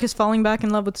No, I the arc is falling back in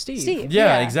love with Steve. Steve.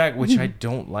 Yeah, exactly. Which I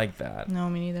don't like that. No,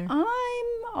 me neither. I'm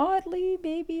oddly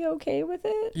maybe okay with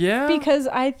it. Yeah. Because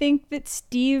I think that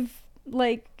Steve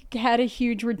like had a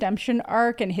huge redemption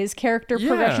arc and his character Yeah.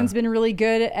 progression's been really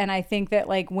good, and I think that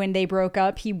like when they broke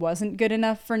up he wasn't good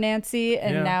enough for Nancy,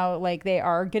 and Yeah. now like they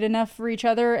are good enough for each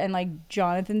other, and like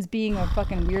Jonathan's being a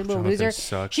fucking weird little Jonathan loser.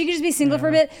 sucks. She could just be single for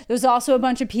a bit. There's also a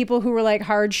bunch of people who were like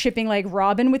hard shipping like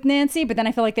Robin with Nancy, but then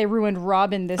I feel like they ruined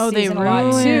Robin this Oh, they season a lot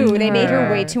ruined too. They made her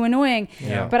her. way too annoying.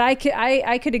 Yeah. But I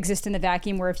could exist in the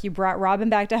vacuum where if you brought Robin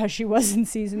back to how she was in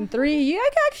season 3, I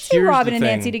could see Here's Robin the and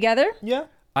Nancy thing. together. Yeah.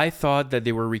 I thought that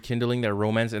they were rekindling their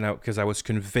romance, and because I was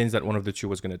convinced that one of the two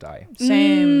was gonna die.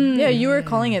 Same. Yeah, you were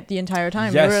calling it the entire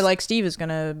time. Yes. You were like, Steve is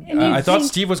gonna. And you I thought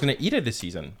think- Steve was gonna eat it this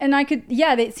season. And I could,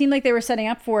 yeah, it seemed like they were setting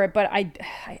up for it, but I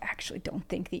actually don't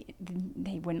think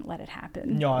they wouldn't let it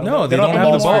happen. No, they don't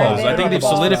have the balls. I think they've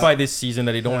solidified this season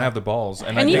that they don't have the balls,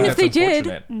 and I And think even if that's they did,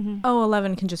 unfortunate. Oh,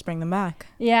 11 can just bring them back.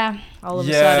 Yeah, All of a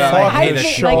Yeah, sudden. I hate that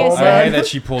think- she, like I I said- hate that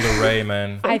she pulled a Ray,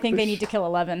 man. I think they need to kill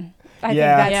 11. I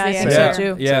Yeah. think Yeah, I that's think the so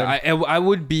answer. too. Yeah, I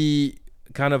would be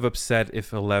kind of upset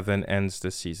if 11 ends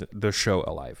the show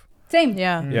alive. Same.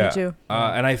 Yeah, Yeah. me too.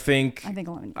 And I think I think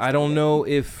 11. I don't know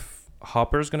if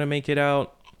Hopper's gonna make it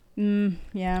out.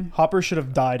 Yeah. Hopper should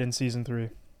have died in season 3.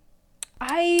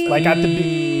 I Like at the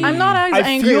beginning. I'm not as I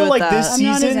angry feel with like that. this I'm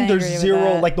not as season angry there's with zero,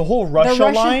 that. like the whole Russia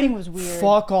Russian line. thing was weird.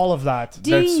 Fuck all of that.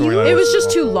 Do That you- storyline It was just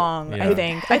too long, Yeah. I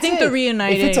think. I That's think it. the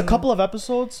reuniting. If it's a couple of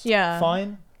episodes, Yeah.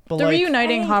 fine. But The like,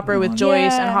 reuniting I- Hopper with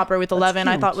Joyce and yeah. Hopper with 11,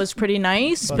 I cute. thought was pretty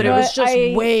nice, But but it yeah. was just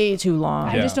I- way too long.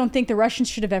 I Yeah. just don't think the Russians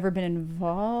should have ever been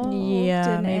involved.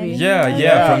 Yeah, in maybe. any Yeah, of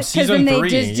yeah, it. from 'Cause season then 3,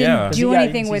 they just yeah. didn't do Yeah,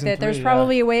 anything with season it. There's 3,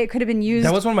 probably a way it could have been used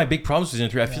That was one of my big problems with season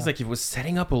 3. I feel like it was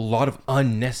setting up a lot of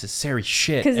unnecessary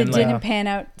shit. because it and, like, didn't pan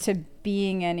out to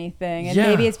being anything, and Yeah.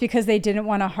 maybe it's because they didn't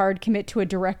want to hard commit to a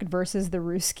direct versus the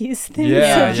Ruskies thing.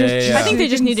 Yeah, so yeah. I think they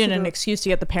just things needed to an do. excuse to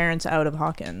get the parents out of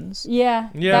Hawkins. Yeah,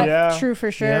 Yeah. that's Yeah. true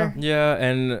for sure. Yeah. Yeah,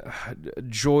 and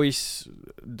Joyce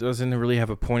doesn't really have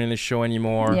a point in the show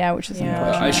anymore. Yeah, which is Yeah.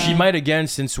 unfortunate. She might again,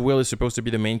 since Will is supposed to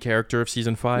be the main character of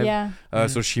season 5. Yeah.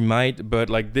 So she might, but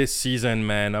like this season,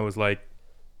 man, I was like,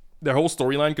 their whole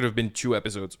storyline could have been 2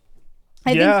 episodes.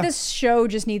 I Yeah. think this show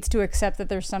just needs to accept that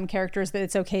there's some characters that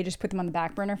it's okay just put them on the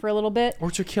back burner for a little bit.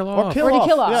 Or to kill Or off. kill Or to off.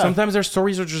 kill off. Yeah. Sometimes their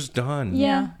stories are just done.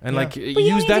 Yeah. And Yeah. like But you use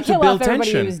don't need that to kill build off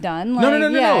everybody tension. who's done. No.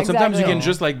 Yeah, Sometimes you exactly. can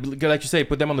just like you say,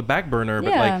 put them on the back burner. But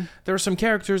Yeah. like there are some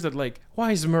characters that like,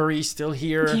 why is Murray still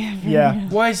here? Yeah.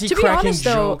 Why is he To be cracking honest,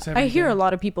 though, jokes? every I hear day? a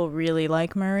lot of people really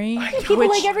like Murray, People which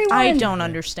like everyone. I don't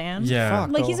understand. Yeah,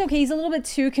 Fuck. Like he's okay. He's a little bit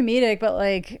too comedic, but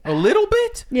like a little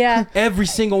bit. yeah. Every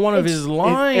single one of his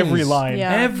lines. Every line.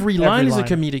 Yeah. Every line is a line.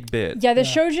 comedic bit. Yeah, the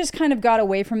show just kind of got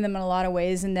away from them in a lot of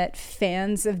ways, and that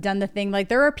fans have done the thing. Like,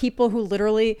 there are people who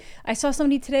literally, I saw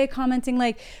somebody today commenting,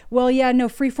 like, well, yeah, no,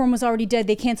 Freeform was already dead.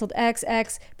 They canceled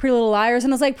XX, Pretty Little Liars.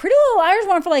 And I was like, Pretty Little Liars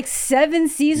went for like 7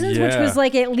 seasons, which Yeah. was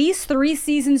like at least 3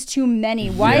 seasons too many.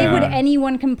 Why Yeah. would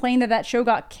anyone complain that that show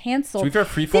got To canceled? be fair,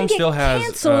 Didn't Freeform get still has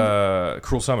canceled.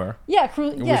 Cruel Summer, yeah,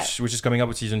 yeah. which is coming up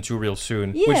with season 2 real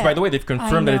soon. Yeah. Which, by the way, they've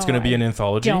confirmed that it's know, going to be I an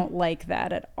anthology. Don't like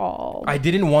that at all. I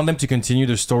didn't want them to continue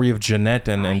the story of Jeanette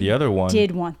and the other one.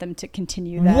 did want them to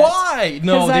continue that. Why?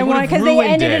 No, they would have because ruined they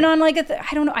ended it. it on like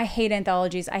I don't know. I hate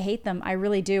anthologies. I hate them. I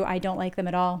really do. I don't like them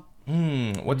at all.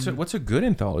 What's a good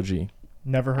anthology?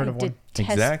 Never heard I of one.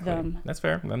 detest Exactly. them. That's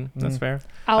fair. Then that's fair.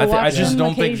 I'll I watch just them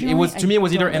don't think it was. To me, it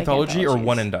was either occasionally. I don't like anthology or anthologies.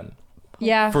 one and done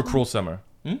Yeah. for Cruel Summer.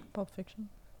 Pulp Fiction.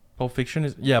 Pulp Fiction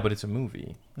is but it's a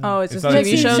movie. Oh, it's It's a not a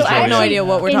TV TV show. show. I have no Actually, idea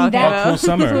what we're in talking that- about. Cruel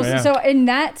Summer. Cruel- Yeah. So in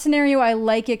that scenario, I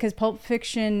like it because Pulp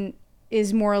Fiction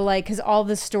is more like because all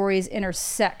the stories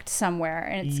intersect somewhere,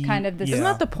 and it's kind of this. Yeah. Isn't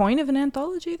that the point of an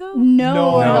anthology, though? No, No, a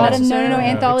lot of, no. necessarily.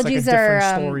 Yeah. Anthologies it's like a are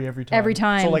different story every time. Every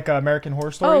time. So like American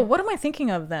Horror Story. Oh, what am I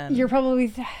thinking of then? You're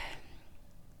probably.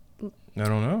 I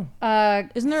don't know.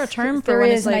 Isn't there a term for There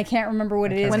when is, it's and I like can't remember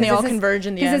what it is. when they 'cause all it's- converge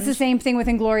in the Because end? it's the same thing with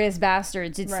Inglorious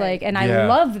Bastards. It's Right. like, and Yeah. I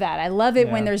love that. I love it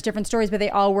when Yeah. there's different stories, but they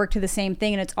all work to the same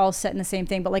thing, and it's all set in the same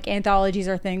thing. But like anthologies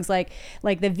are things like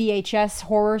the VHS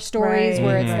horror stories, Right.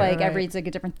 where it's Mhm. like Right. it's like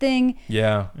a different thing.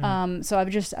 Yeah. So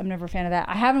I'm never a fan of that.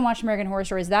 I haven't watched American Horror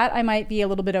Stories. That I might be a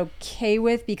little bit okay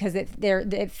with because it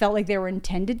felt like they were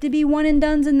intended to be one and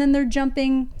dones, and then they're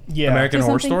jumping yeah. American to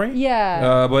Horror something- Story.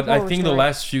 Yeah, But I horror think the story.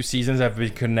 last few seasons have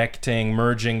been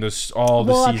merging all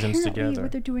the seasons apparently together.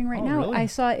 What they're doing right Oh, now, really? I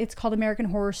saw it's called American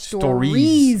Horror Stories.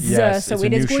 Stories. Yes, So it's a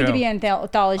it is new going to show. be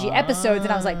anthology episodes,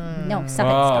 and I was like, no, stop Oh,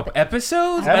 it, stop it.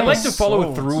 episodes? I'd like to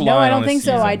follow a through line. No, I on don't a think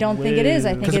so. season. I don't think it is. I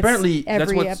think Because it's apparently that's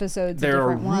every what episode's a there are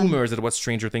different one. rumors that what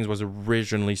Stranger Things was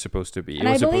originally supposed to be. And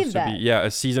it was I believe supposed to that. be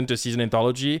a season to season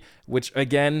anthology, which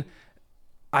again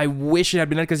I wish it had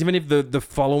been that because even if the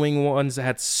following ones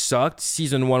had sucked,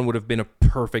 season 1 would have been a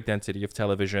perfect entity of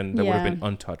television that would have Yeah. been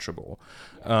untouchable.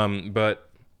 But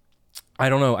I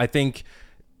don't know. I think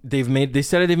they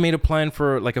said they've made a plan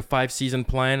for like a 5-season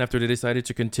plan after they decided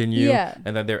to continue, Yeah.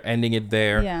 and that they're ending it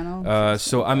there. Yeah, no,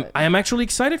 So I am actually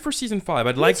excited for season 5.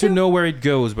 I'd like to too. know where it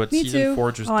goes, but Me season too.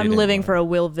 4 just. Oh, I'm didn't living work. for a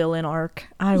Will villain arc.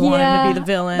 I want him to be the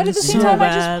villain. But at the same so time,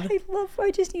 bad. I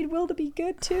just need Will to be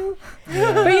good too.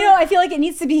 But I feel like it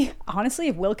needs to be. Honestly,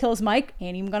 if Will kills Mike,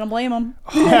 ain't even gonna blame him.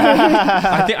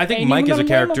 I think Ain't Mike even is a gonna blame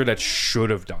character him. that should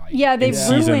have died. Yeah, they in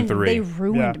season ruined. 3. They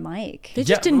ruined Yeah. Mike. They just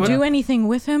Yeah, didn't but- do anything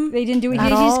with him. They didn't do it. At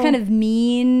He's just all. kind of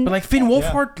mean. But like Finn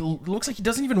Wolfhard looks like he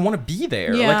doesn't even want to be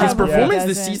there. Yeah. Like his Probably performance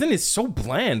this doesn't. season is so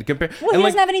bland compared. Well, he and like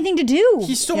doesn't have anything to do.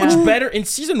 he's so Yeah. much better in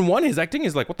season 1. His acting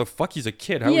is like, what the fuck? He's a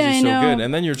kid. How is Yeah, he I so know. good?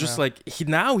 And then you're just like,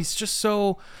 he's just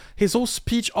so. His whole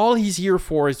speech, all he's here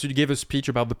for is to give a speech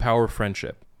about the power of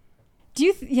friendship. Do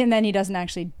you? And then he doesn't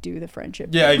actually do the friendship.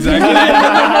 Yeah, exactly.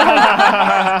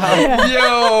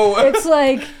 Yo. It's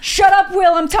like, shut up,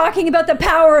 Will. I'm talking about the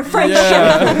power of friendship.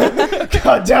 Yeah.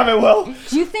 God damn it, Will.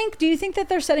 Do you think that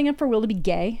they're setting up for Will to be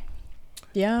gay?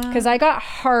 Yeah. Because I got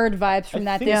hard vibes from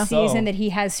that think this so. season, that he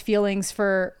has feelings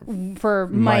for Mike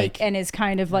Mike. and is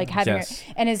kind of like having Yes.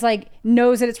 and is like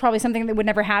knows that it's probably something that would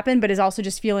never happen, but is also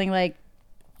just feeling like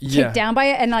kicked down by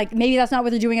it, and like maybe that's not what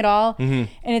they're doing at all, and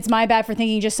it's my bad for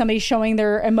thinking just somebody showing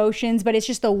their emotions, but it's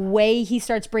just the way he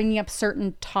starts bringing up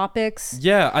certain topics.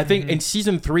 Yeah, I think in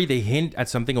season 3 they hint at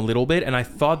something a little bit, and I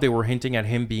thought they were hinting at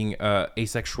him being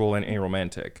asexual and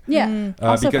aromantic. Yeah,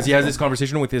 also Because he has possible. this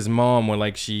conversation with his mom when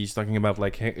like she's talking about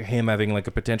like him having like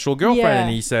a potential girlfriend, Yeah.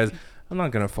 and he says, "I'm not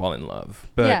gonna fall in love."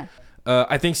 But Yeah.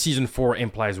 I think season 4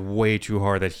 implies way too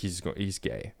hard that he's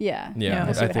gay. Yeah, Yeah,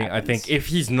 We'll see I what think happens. if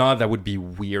he's not, that would be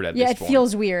weird at Yeah, this it point.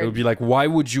 feels It weird. would be like, why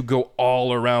would you go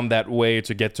all around that way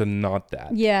to get to not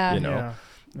that? Yeah. You know.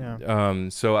 Yeah.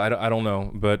 So I don't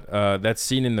know, but that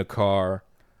scene in the car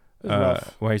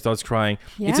rough. where he starts crying.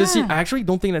 It's a scene. Yeah. I actually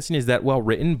don't think that scene is that well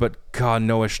written, but God,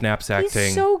 Noah Schnapp's acting.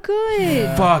 He's so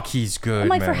good. Fuck, he's good. I'm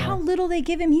like, man. for how little they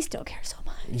give him, he still cares so much.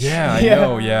 Yeah, I Yeah.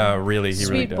 know. Yeah, really, he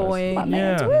really Sweet does. boy. My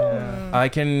man's Yeah.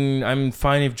 Will. I'm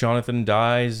fine if Jonathan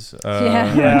dies.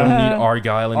 Yeah. I don't need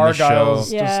Argyle in the show.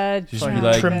 Argyle's Yeah, Just Like, be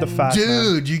like, trim the fat, man.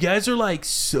 dude, you guys are like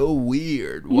so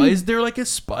weird. Why is there like a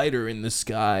spider in the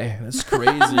sky? That's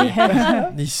crazy.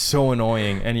 He's so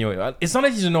annoying. Anyway, it's not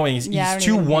that he's annoying. He's, Yeah, I he's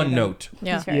don't too even hate one him. note.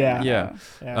 Yeah. He's very Yeah.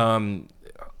 good.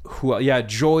 Yeah.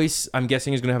 Joyce, I'm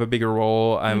guessing is gonna have a bigger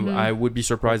role. I would be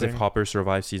surprised if Hoping. Hopper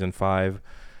survives season 5.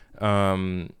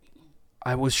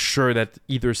 I was sure that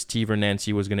either Steve or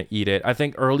Nancy was gonna eat it. I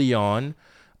think early on,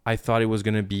 I thought it was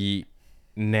gonna be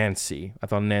Nancy. I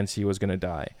thought Nancy was gonna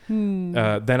die.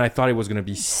 Then I thought it was gonna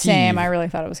be Steve. Same. I really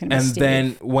thought it was going to be And Steve.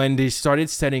 then when they started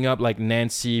setting up like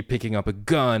Nancy picking up a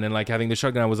gun and like having the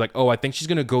shotgun, I was like, oh, I think she's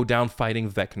gonna go down fighting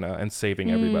Vecna and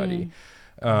saving everybody.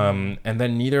 And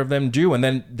then neither of them do. And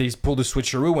then they pull the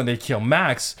switcheroo when they kill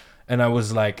Max, and I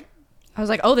was like,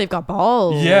 oh, they've got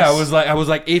balls. yeah, I was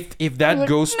like, if that like,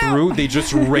 goes no. through, they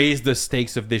just raise the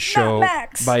stakes of this show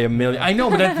Max. by 1 million. I know,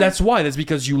 but that's why. That's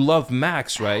because you love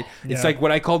Max, right? It's Yeah. like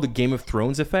what I call the Game of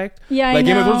Thrones effect. Yeah, I like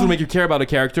Game of know. Thrones will make you care about a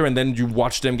character, and then you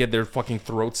watch them get their fucking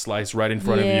throat sliced right in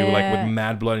front of you, like Yeah. with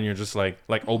mad blood, and you're just like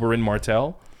Oberyn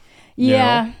Martell.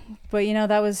 Yeah, but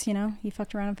that was he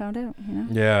fucked around and found out.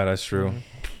 Yeah, that's true.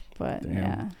 But Damn.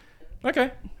 yeah,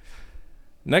 Okay.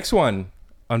 Next one.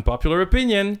 Unpopular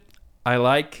opinion. I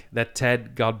like that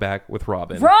Ted got back with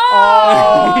Robin.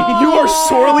 wrong. You are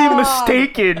sorely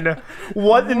mistaken.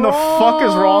 What in the fuck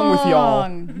is wrong with y'all?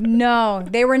 No,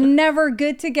 they were never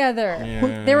good together.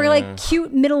 Yeah. They were like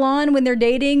cute middle on when they're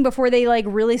dating before they like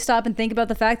really stop and think about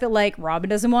the fact that like Robin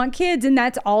doesn't want kids and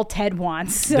that's all Ted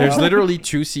wants. So- There's literally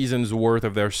 2 seasons worth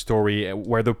of their story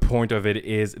where the point of it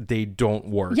is they don't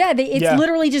work. Yeah, it's Yeah.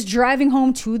 literally just driving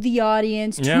home to the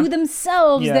audience, Yeah. to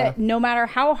themselves, Yeah. that no matter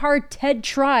how hard Ted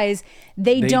tries,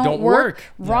 they They don't don't work. work.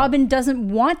 Robin doesn't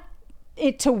want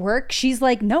it to work. She's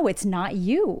like, no, it's not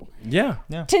you. Yeah.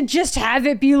 To just have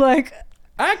it be like,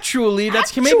 Actually,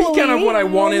 that's maybe kind of what I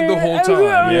wanted the whole time.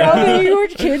 Robin, your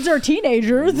kids are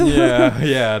teenagers.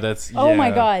 Yeah, that's. Oh my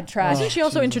yeah. God, trash. Isn't she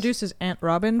also introduces Aunt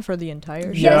Robin for the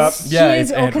entire show? Yes, Yeah, she it's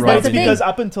is. Aunt Because But that's it's the thing. because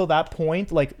up until that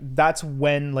point, like that's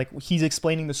when like he's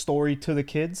explaining the story to the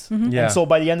kids, Yeah. and so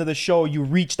by the end of the show, you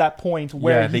reach that point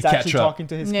where Yeah, they he's catch actually up. talking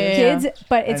to his Yeah. kids. Kids,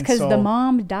 but it's And because the so-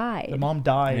 mom died. The mom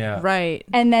died. Yeah. Right.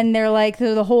 And then they're like,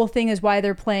 the whole thing is why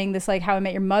they're playing this like How I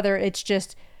Met Your Mother. It's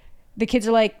just the kids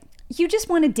are like, you just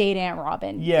want to date Aunt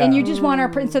Robin, Yeah. and you just want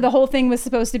our. So the whole thing was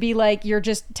supposed to be like, you're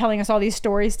just telling us all these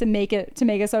stories to make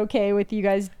us okay with you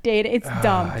guys dating. It's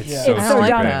dumb. It's Yeah. so It's I so don't like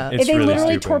dumb. that. It's They really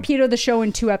literally stupid. torpedo the show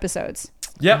in 2 episodes.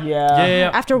 Yeah. Yeah.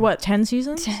 Yeah. After what, 10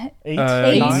 seasons? 8,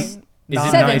 Eight. 9, Is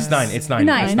it 7. 9? It's 9. It's 9.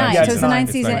 Nine, It's nine. Yeah, So it's the it's 9th nine.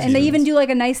 season, It's and they 9 even seasons. do like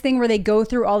a nice thing where they go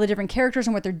through all the different characters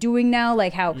and what they're doing now,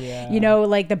 like how Yeah.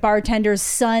 like the bartender's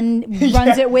son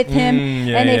runs it with him,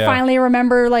 yeah, and they yeah. finally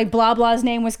remember like blah blah's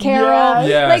name was Carol,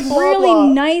 Yeah. Yes. like Blah, really blah.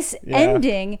 nice Yeah.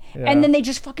 ending, Yeah. and then they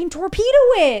just fucking torpedo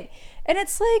it, and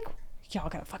it's like y'all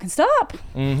gotta fucking stop.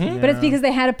 Mm-hmm. But it's because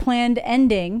they had a planned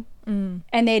ending.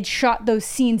 And they had shot those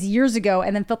scenes years ago,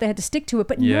 and then felt they had to stick to it.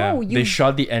 But Yeah. no, you They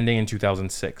shot the ending in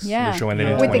 2006. yeah The show ended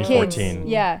in with the kids, 2014.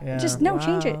 yeah. Just no,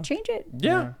 change Wow. it, change it.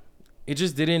 Yeah. It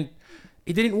just didn't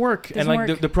work. And Doesn't like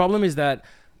work. the problem is that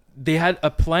they had a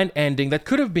planned ending that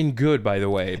could have been good, by the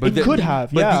way. But It could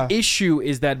have, But yeah. the issue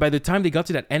is that by the time they got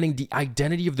to that ending, the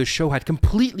identity of the show had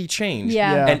completely changed.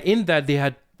 Yeah. Yeah. And in that, they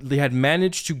had had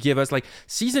managed to give us like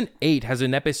season 8 has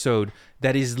an episode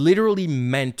that is literally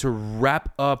meant to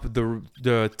wrap up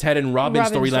the Ted and Robin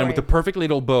storyline story. with the perfect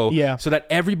little bow, Yeah. so that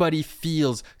everybody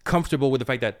feels comfortable with the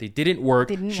fact that they didn't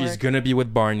work. She's gonna be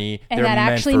with Barney. And They're that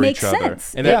meant actually for makes each other.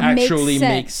 sense. And Yeah. that Makes actually sense.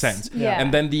 makes sense. Yeah.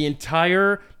 And then the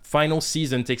entire final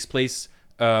season takes place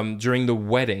during the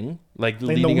wedding, like the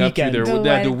leading up to weekend. their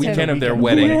The weekend of their weekend.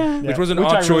 wedding, Yeah. which was an Which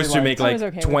I odd really choice to make liked. I like was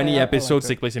okay with 20 it. I episodes liked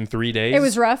take place in 3 days. It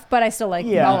was rough, but I still like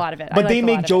a lot of it. I But liked they a lot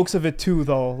make of it. jokes of it too,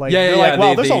 though. Like, Yeah, they're yeah, like, wow,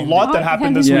 they- there's they- a lot that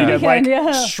happened this Yeah. weekend. Like,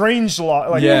 Yeah. strange lot.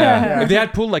 Like, Yeah. If they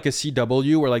had pulled like a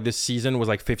CW where like the season was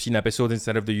like 15 episodes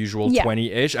instead of the usual Yeah.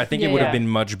 20-ish, I think it Yeah, would yeah. have been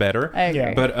much better. I agree.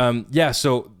 Yeah. But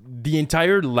so the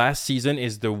entire last season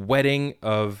is the wedding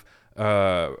of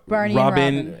Barney and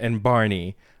Robin and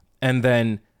Barney. And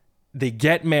then they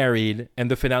get married and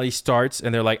the finale starts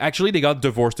and they're like, actually they got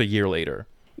divorced a year later.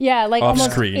 Yeah, like Off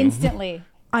almost screen. instantly.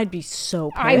 I'd be so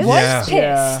pissed. I was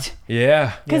Yeah. pissed.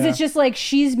 Yeah. Because Yeah. it's just like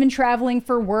she's been traveling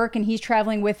for work and he's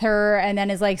traveling with her and then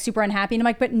is like super unhappy. And I'm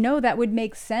like, but no, that would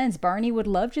make sense. Barney would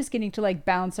love just getting to like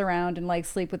bounce around and like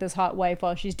sleep with his hot wife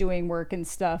while she's doing work and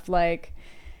stuff. Like,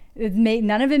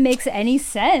 none of it makes any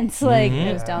sense. Like,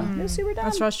 it was dumb. It was super dumb.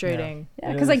 That's frustrating.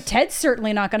 Yeah, because like Ted's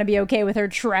certainly not going to be okay with her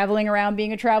traveling around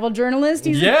being a travel journalist.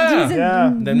 He's, Yeah. he's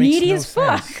Yeah. That makes needy no as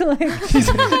fuck. sense.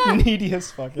 Like, needy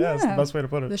as fuck. Yeah, that's the Yeah. best way to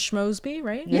put The it. Schmosby,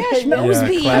 right? yeah,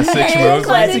 Schmosby. Yeah, classic Schmosby.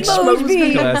 Classic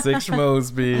Schmosby. Classic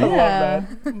Schmosby. I love Yeah.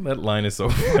 that. That line is so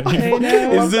funny. I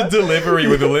know. Is the delivery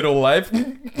with a little life?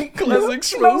 Classic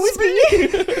Schmosby.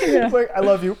 It's like, I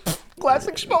love you.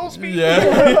 Classic Schmosby.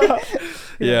 Yeah.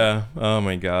 Yeah. Oh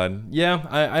my god. Yeah.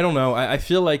 I don't know. I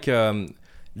feel like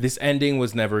this ending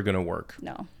was never gonna work.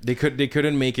 No. They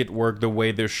couldn't make it work the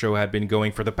way their show had been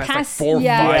going for the past, like Past 4 or 5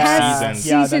 past seasons.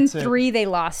 Yeah, season that's it. 3, they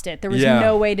lost it. There was Yeah.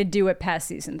 no way to do it past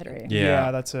season 3.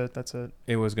 Yeah. That's it. That's it.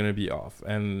 It was gonna be off,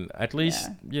 and at least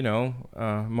Yeah.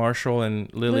 Marshall and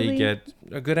Lily Lily- get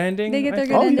a good ending. They get I their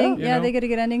think, good Oh, ending. you Yeah, know? they get a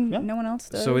good ending. Yeah. No one else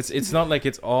does. So it's not like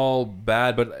it's all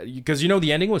bad, but because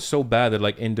the ending was so bad that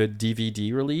like in the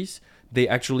DVD release they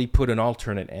actually put an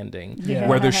alternate ending Yeah.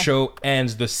 where the show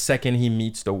ends the second he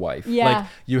meets the wife. Yeah. Like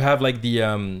you have like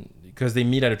the because they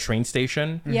meet at a train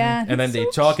station. yeah, And then it's they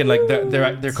so talk and like cute.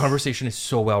 their conversation is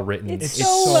so well written. It's It's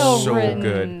so so well written.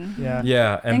 good. Yeah.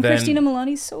 Yeah, And then Christina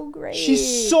Maloney's so great.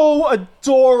 She's so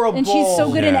adorable. and she's so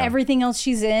good in Yeah. everything else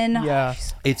she's in. Yeah.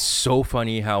 it's so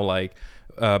funny how like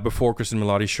before Kristen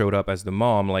Milotti showed up as the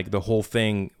mom, like the whole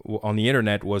thing on the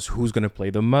internet was who's going to play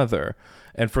the mother.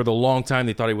 And for the long time,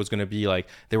 they thought it was going to be like,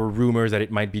 there were rumors that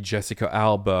it might be Jessica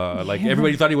Alba. Like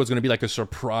everybody thought it was going to be like a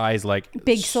surprise, like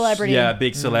Big celebrity. Yeah,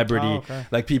 big celebrity. Oh, okay.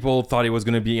 Like people thought it was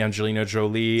going to be Angelina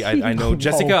Jolie. I know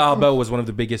Jessica Alba was one of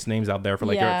the biggest names out there for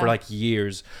like Yeah. for like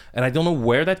years. And I don't know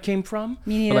where that came from.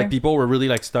 Me neither. But like people were really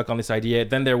like stuck on this idea.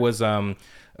 Then there was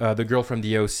the girl from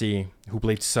the OC who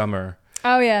played Summer.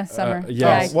 Oh yeah, Summer.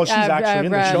 yeah. Well, she's actually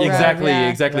in the show. Exactly, yeah.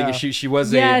 exactly. Yeah. She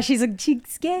was Yeah, a she's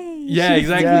gay. yeah,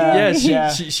 exactly. Yeah, Yeah, yeah.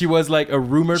 she was like a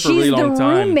rumor for a She's really long the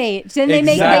time. roommate. Then they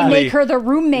Exactly. make her the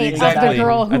roommate Exactly. of the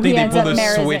girl who I think he they ends pulled up a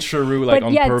marrying. switcheroo like But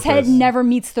on yeah, purpose. Ted never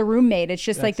meets the roommate. It's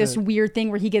just like That's this it. weird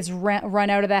thing where he gets run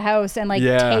out of the house and like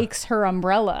Yeah. takes her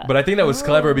umbrella. But I think that was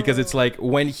clever because it's like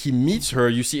when he meets her,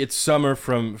 you see it's Summer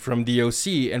from the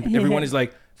OC, and everyone is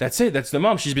like, "That's it, that's the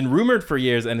mom. She's been rumored for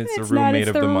years, and it's the It's not, roommate it's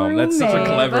of the the mom." That's such a roommate.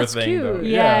 clever That's thing, cute. though.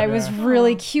 yeah, it was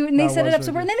really cute, and they That set it was up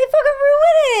so really well, and then they fucking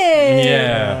ruin it.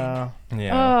 Yeah,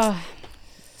 yeah. Oh,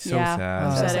 So yeah.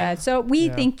 sad. So sad. So we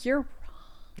Yeah. think you're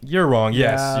You're wrong.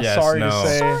 Yes, Yeah, yes, sorry no. to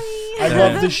say. sorry. I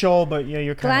love the show, but yeah,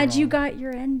 you're kind Glad you got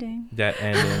your ending. That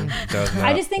ending does not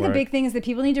I just think work. the big thing is that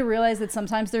people need to realize that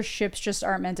sometimes their ships just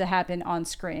aren't meant to happen on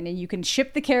screen. And you can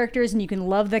ship the characters and you can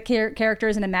love the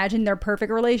characters and imagine their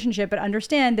perfect relationship, but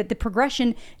understand that the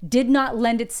progression did not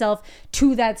lend itself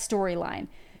to that storyline.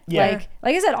 Yeah.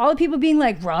 Like I said, all the people being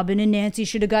like, Robin and Nancy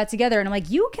should have got together. And I'm like,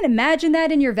 you can imagine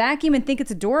that in your vacuum and think it's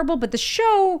adorable, but the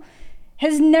show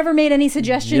has never made any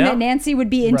suggestion Yeah. that Nancy would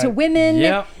be into Right. women.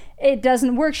 Yeah. It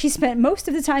doesn't work. She spent most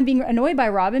of the time being annoyed by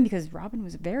Robin because Robin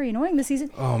was very annoying this season.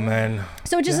 Oh man.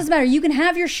 So it just doesn't matter. You can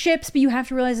have your ships, but you have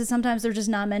to realize that sometimes they're just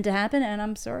not meant to happen. And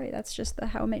I'm sorry, that's just the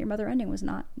How I Met Your Mother ending was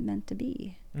not meant to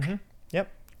be. Yep.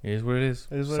 It is what it is.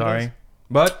 It is what it Sorry. is.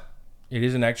 But it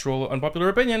is an actual unpopular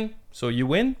opinion. So you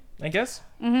win, I guess.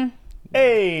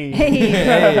 Hey.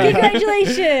 Hey,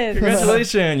 congratulations!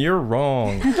 Congratulations, you're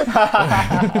wrong.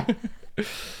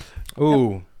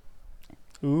 Ooh,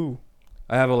 Ooh.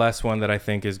 I have a last one that I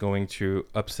think is going to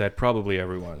upset probably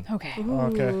everyone. Okay.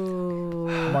 Okay.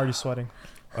 I'm already sweating.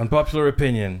 Unpopular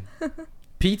opinion.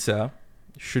 Pizza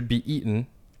should be eaten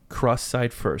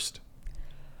cross-side first.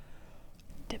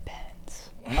 Depends.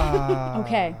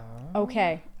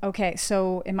 Okay.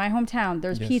 So in my hometown,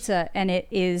 there's pizza, and it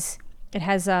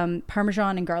has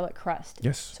Parmesan and garlic crust.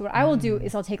 Yes. So what I will do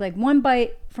is I'll take like one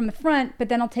bite from the front, but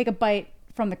then I'll take a bite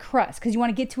from the crust because you want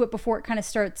to get to it before it kind of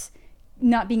starts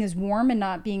not being as warm and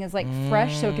not being as like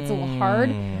fresh, so it gets a little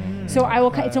hard. So I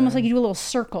will. It's almost like you do a little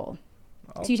circle.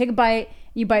 So you take a bite,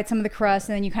 you bite some of the crust,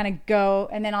 and then you kind of go,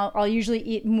 and then I'll usually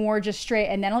eat more just straight,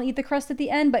 and then I'll eat the crust at the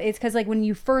end. But it's because like when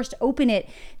you first open it,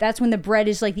 that's when the bread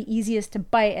is like the easiest to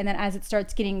bite, and then as it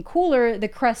starts getting cooler, the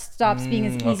crust stops being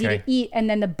as easy to eat, and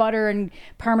then the butter and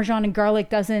Parmesan and garlic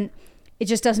doesn't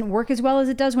work as well as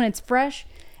it does when it's fresh.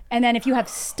 And then if you have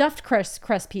stuffed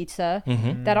crust pizza,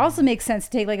 that also makes sense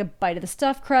to take like a bite of the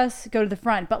stuffed crust, go to the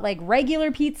front. But like regular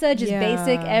pizza, just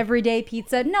basic everyday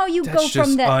pizza, no, you That's go from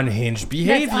just that. unhinged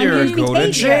behavior. unhinged Go to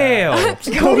behavior. jail.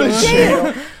 Go to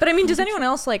jail. But I mean, does anyone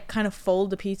else like kind of fold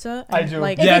the pizza? I do.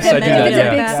 Like, Yes, if I it's, do if that, it's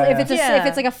yeah. a big, Yeah. if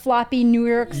it's like a floppy New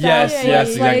York style Yes, yes,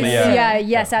 exactly, slice, yeah.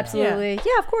 yes, absolutely,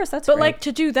 yeah, of course, that's. But great. like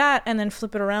to do that and then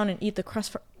flip it around and eat the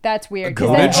crust. That's weird. 'cause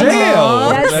Go to that- jail.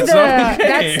 That's That's the not okay.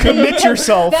 that's the- Commit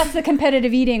yourself. That's the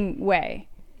competitive eating way.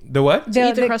 The what?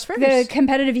 Eat the crust first. The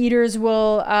competitive eaters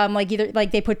will like either like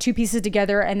they put two pieces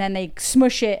together and then they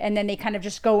smush it and then they kind of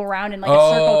just go around in like a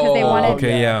circle because they want to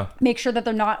Okay, yeah. make sure that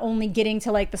they're not only getting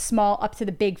to like the small up to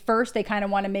the big first. They kind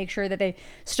of want to make sure that they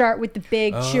start with the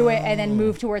big, chew it, and then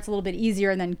move to where it's a little bit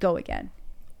easier and then go again.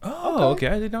 Oh, okay.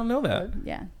 I did not know that.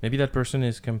 Yeah. Maybe that person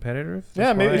is competitive. Yeah,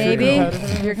 That's maybe. why- Maybe.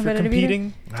 If You're competitive eater?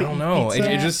 competing. I don't know. It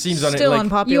Pizza. just seems Still like,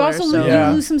 unpopular. You also so.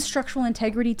 Yeah. lose some structural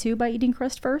integrity too by eating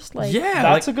crust first. Like yeah.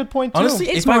 That's like, a good point too. honestly,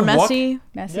 It's if more I walk, messy.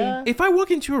 messy. Yeah. if I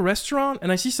walk into a restaurant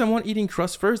and I see someone eating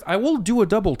crust first, I will do a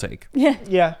double take. Yeah.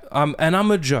 Yeah. And I'm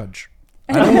a judge.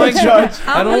 I don't like Judge.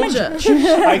 I don't like judge.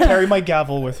 I carry my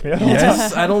gavel with me.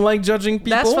 Yes, I don't like judging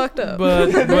people. That's fucked up.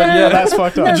 But yeah, That's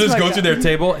fucked up. That's just fucked go up. to their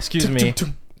table. Excuse me.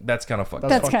 That's kind of fucked up.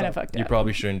 That's fucked kind up. of fucked You up.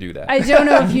 probably shouldn't do that. I don't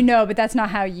know if you know, but that's not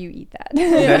how you eat that.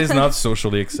 That is not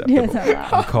socially acceptable. It's not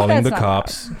allowed. I'm calling That's the not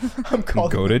cops. I'm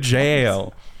calling. Go to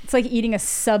jail. It's like eating a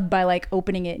sub by like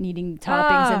opening it and eating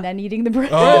toppings and then eating the bread.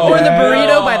 Oh, Or the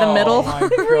burrito by the middle. my the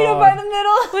burrito God. by the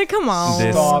middle. Like, come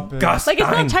on. Stop it. Disgusting. Like,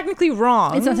 it's not technically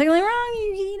wrong. It's not technically wrong.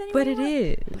 You can eat anything but you it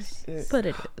want. is. But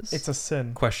it is. It's a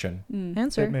sin. Question. Hit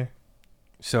Answer. me.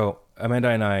 So Amanda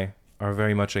and I are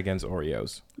very much against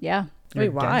Oreos. Yeah, Wait,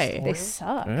 You're why? against they Oreos?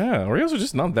 suck. Yeah, Oreos are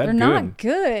just not that They're good. not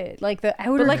good. Like the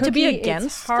outer like, to be cookie, against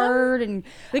it's hard and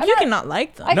Like, I'm you not- cannot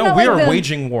like them. I No, cannot we like are them.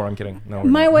 waging war. I'm kidding. No, we're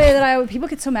my not. way that people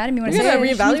get so mad at me when I We say gotta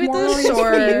it just means reevaluate more this, Oreos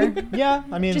for or- you. Yeah,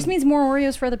 I mean, Just means more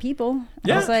Oreos for other people.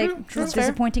 Yeah, It's like true. it's Fair.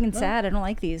 disappointing and sad. I don't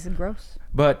like these. They're gross.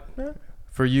 But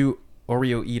for you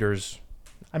Oreo eaters,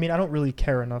 I mean, I don't really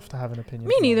care enough to have an opinion.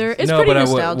 Me to be neither. honest. It's no, pretty but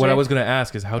nostalgic. what I was gonna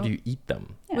ask is how do you eat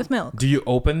them? Yeah. With milk. Do you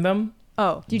open them?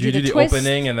 Oh. Do Do you you do the do the twist?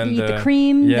 opening and then you eat the- the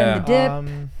cream, yeah. then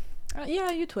the dip,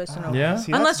 Yeah, you twist and all. Yeah?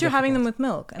 see, that's Unless you're having them difficult. with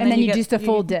milk. and then you get- do the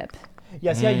full dip.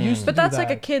 Yeah, see, I used to But do that's like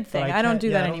that, a kid but thing. I don't can't- do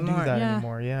yeah, that I don't anymore. do that Yeah.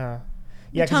 anymore. Yeah.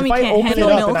 Your Yeah, because tummy if I can't open it handle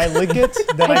up milk. and I lick it,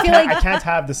 then I I feel can't. like- I can't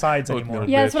have the sides Oh, anymore. no.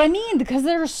 Yeah, that's bitch. what I mean because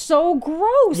they're so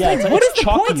gross. Yeah, like, it's like what is it's the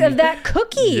point chalky. of that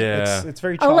cookie? Yeah. It's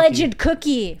very chalky. Alleged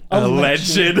cookie.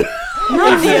 Alleged.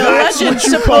 Not the alleged Moving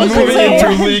supposedly.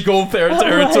 into legal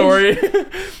territory.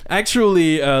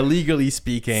 Actually, legally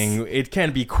speaking, it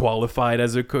can be qualified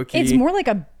as a cookie. It's more like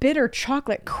a bitter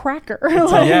chocolate cracker.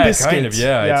 It's a yeah, biscuit. kind of.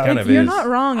 Yeah, it's Yeah. kind of You're is. not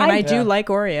wrong, and I, I- do Yeah. like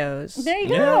Oreos. there you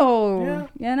Yeah, go.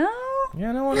 yeah. You know,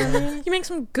 You know what I mean? You make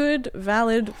some good,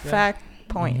 valid fact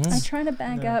points. I try to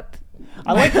back up.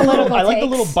 I like the little. I like the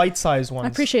takes. little bite-sized ones. I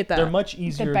appreciate that. They're much The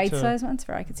easier. bite-sized ones,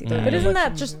 for I could see that. But isn't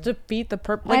much that just to beat the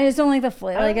purple? I just don't like the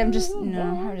flavor. Like I'm just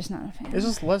I'm just not a fan. It's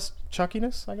just less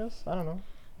chuckiness, I guess. I don't know.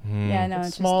 Yeah, no, it's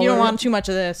just Smaller. You don't want too much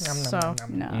of this, Nom, nom, so. nom,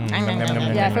 nom. no.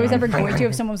 Mm. Yeah, if I was ever going to,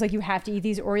 if someone was like, "You have to eat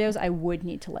these Oreos," I would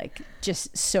need to like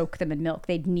just soak them in milk.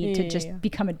 They'd need to Yeah. just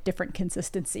become a different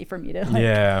consistency for me to. Like,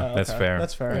 Yeah, that's Okay. fair.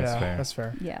 That's fair. That's yeah, fair. that's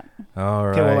fair. yeah. All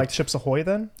right. Okay, well, like Chips Ahoy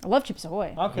then. I love Chips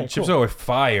Ahoy. Okay, Chips cool. Ahoy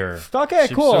fire. Okay,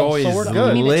 Chips cool. Ahoy So is we're You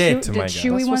good. mean lit, the my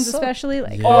chewy God. ones what's up. especially?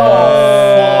 Like,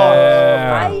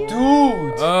 Yeah. Dude.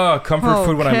 Oh, comfort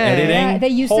food when I'm Okay. editing. yeah, they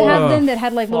used to Oh, have them that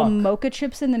had like little fuck. mocha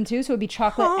chips in them too, so it'd be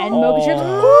chocolate and mocha chips.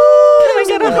 Oh. Can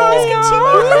I get a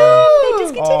Oh. They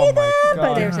discontinued Oh my that, but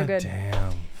God. they were so good.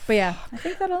 Damn. But yeah, I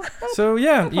think that'll. So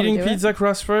yeah, probably eating do it. pizza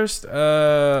crust first.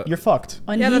 You're fucked.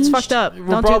 Yeah, that's fucked up.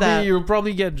 We'll Don't do that. You'll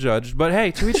probably get judged, but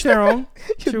hey, to each their own.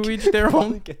 To each their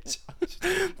own.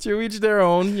 To each their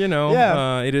own. You know,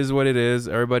 Yeah. it is what it is.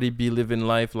 Everybody be living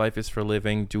life. Life is for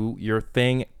living. Do your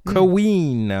thing,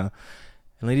 Queen. And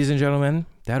ladies and gentlemen,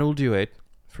 that'll do it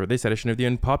for this edition of the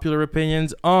Unpopular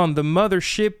Opinions on the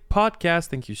Mothership podcast.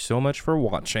 Thank you so much for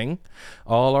watching.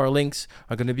 All our links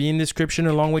are going to be in the description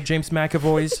along with James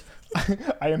McAvoy's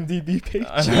IMDb page.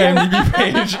 IMDb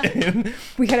page.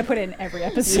 We gotta put it in every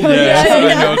episode.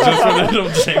 I know, just for the little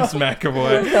James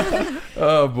McAvoy.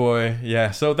 Oh boy.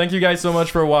 Yeah. So thank you guys so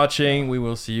much for watching. We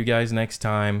will see you guys next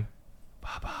time.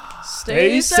 Bye-bye.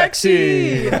 Stay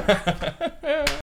sexy.